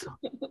this."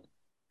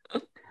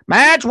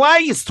 Madge, why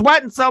are you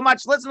sweating so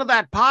much? Listen to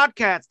that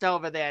podcast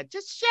over there.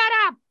 Just shut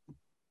up.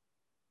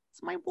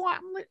 It's my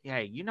what?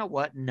 Hey, you know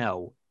what?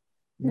 No,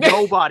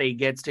 nobody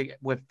gets to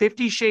with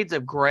 50 Shades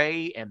of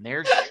Grey and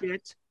their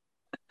shit.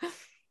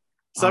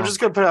 So I'm just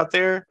gonna put out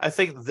there. I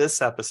think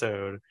this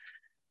episode,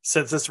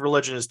 since this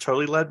religion is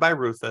totally led by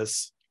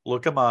Rufus,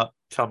 look him up.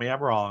 Tell me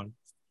I'm wrong.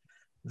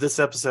 This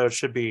episode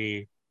should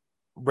be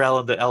Rael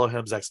and the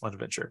Elohim's Excellent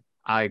Adventure.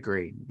 I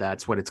agree.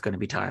 That's what it's going to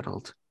be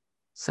titled.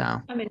 So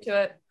I'm into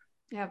it.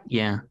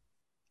 Yeah.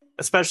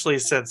 Especially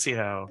since, he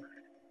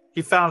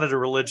founded a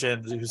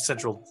religion whose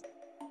central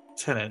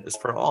tenet is,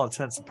 for all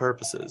intents and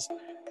purposes,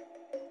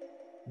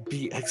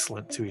 be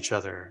excellent to each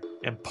other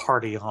and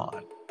party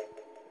on.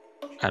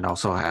 And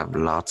also have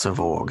lots of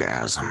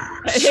orgasms.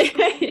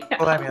 Yeah.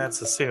 Well, I mean,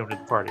 that's assumed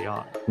in party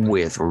on.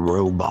 With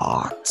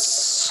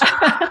robots.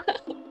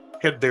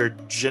 And their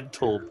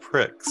gentle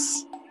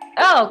pricks.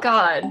 Oh,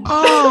 God.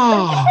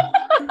 Oh.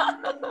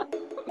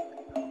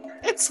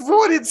 It's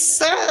what it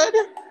said.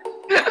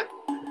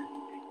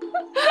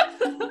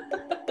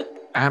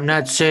 I'm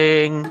not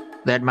saying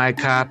that my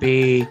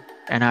copy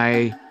and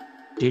I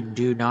didn't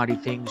do naughty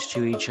things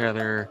to each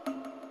other.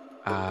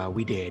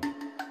 We did.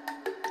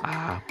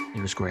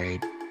 It was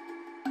great.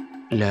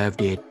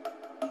 Loved it.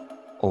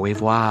 Au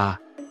revoir.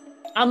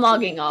 I'm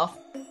logging off.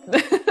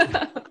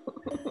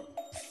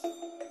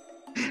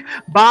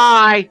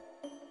 Bye.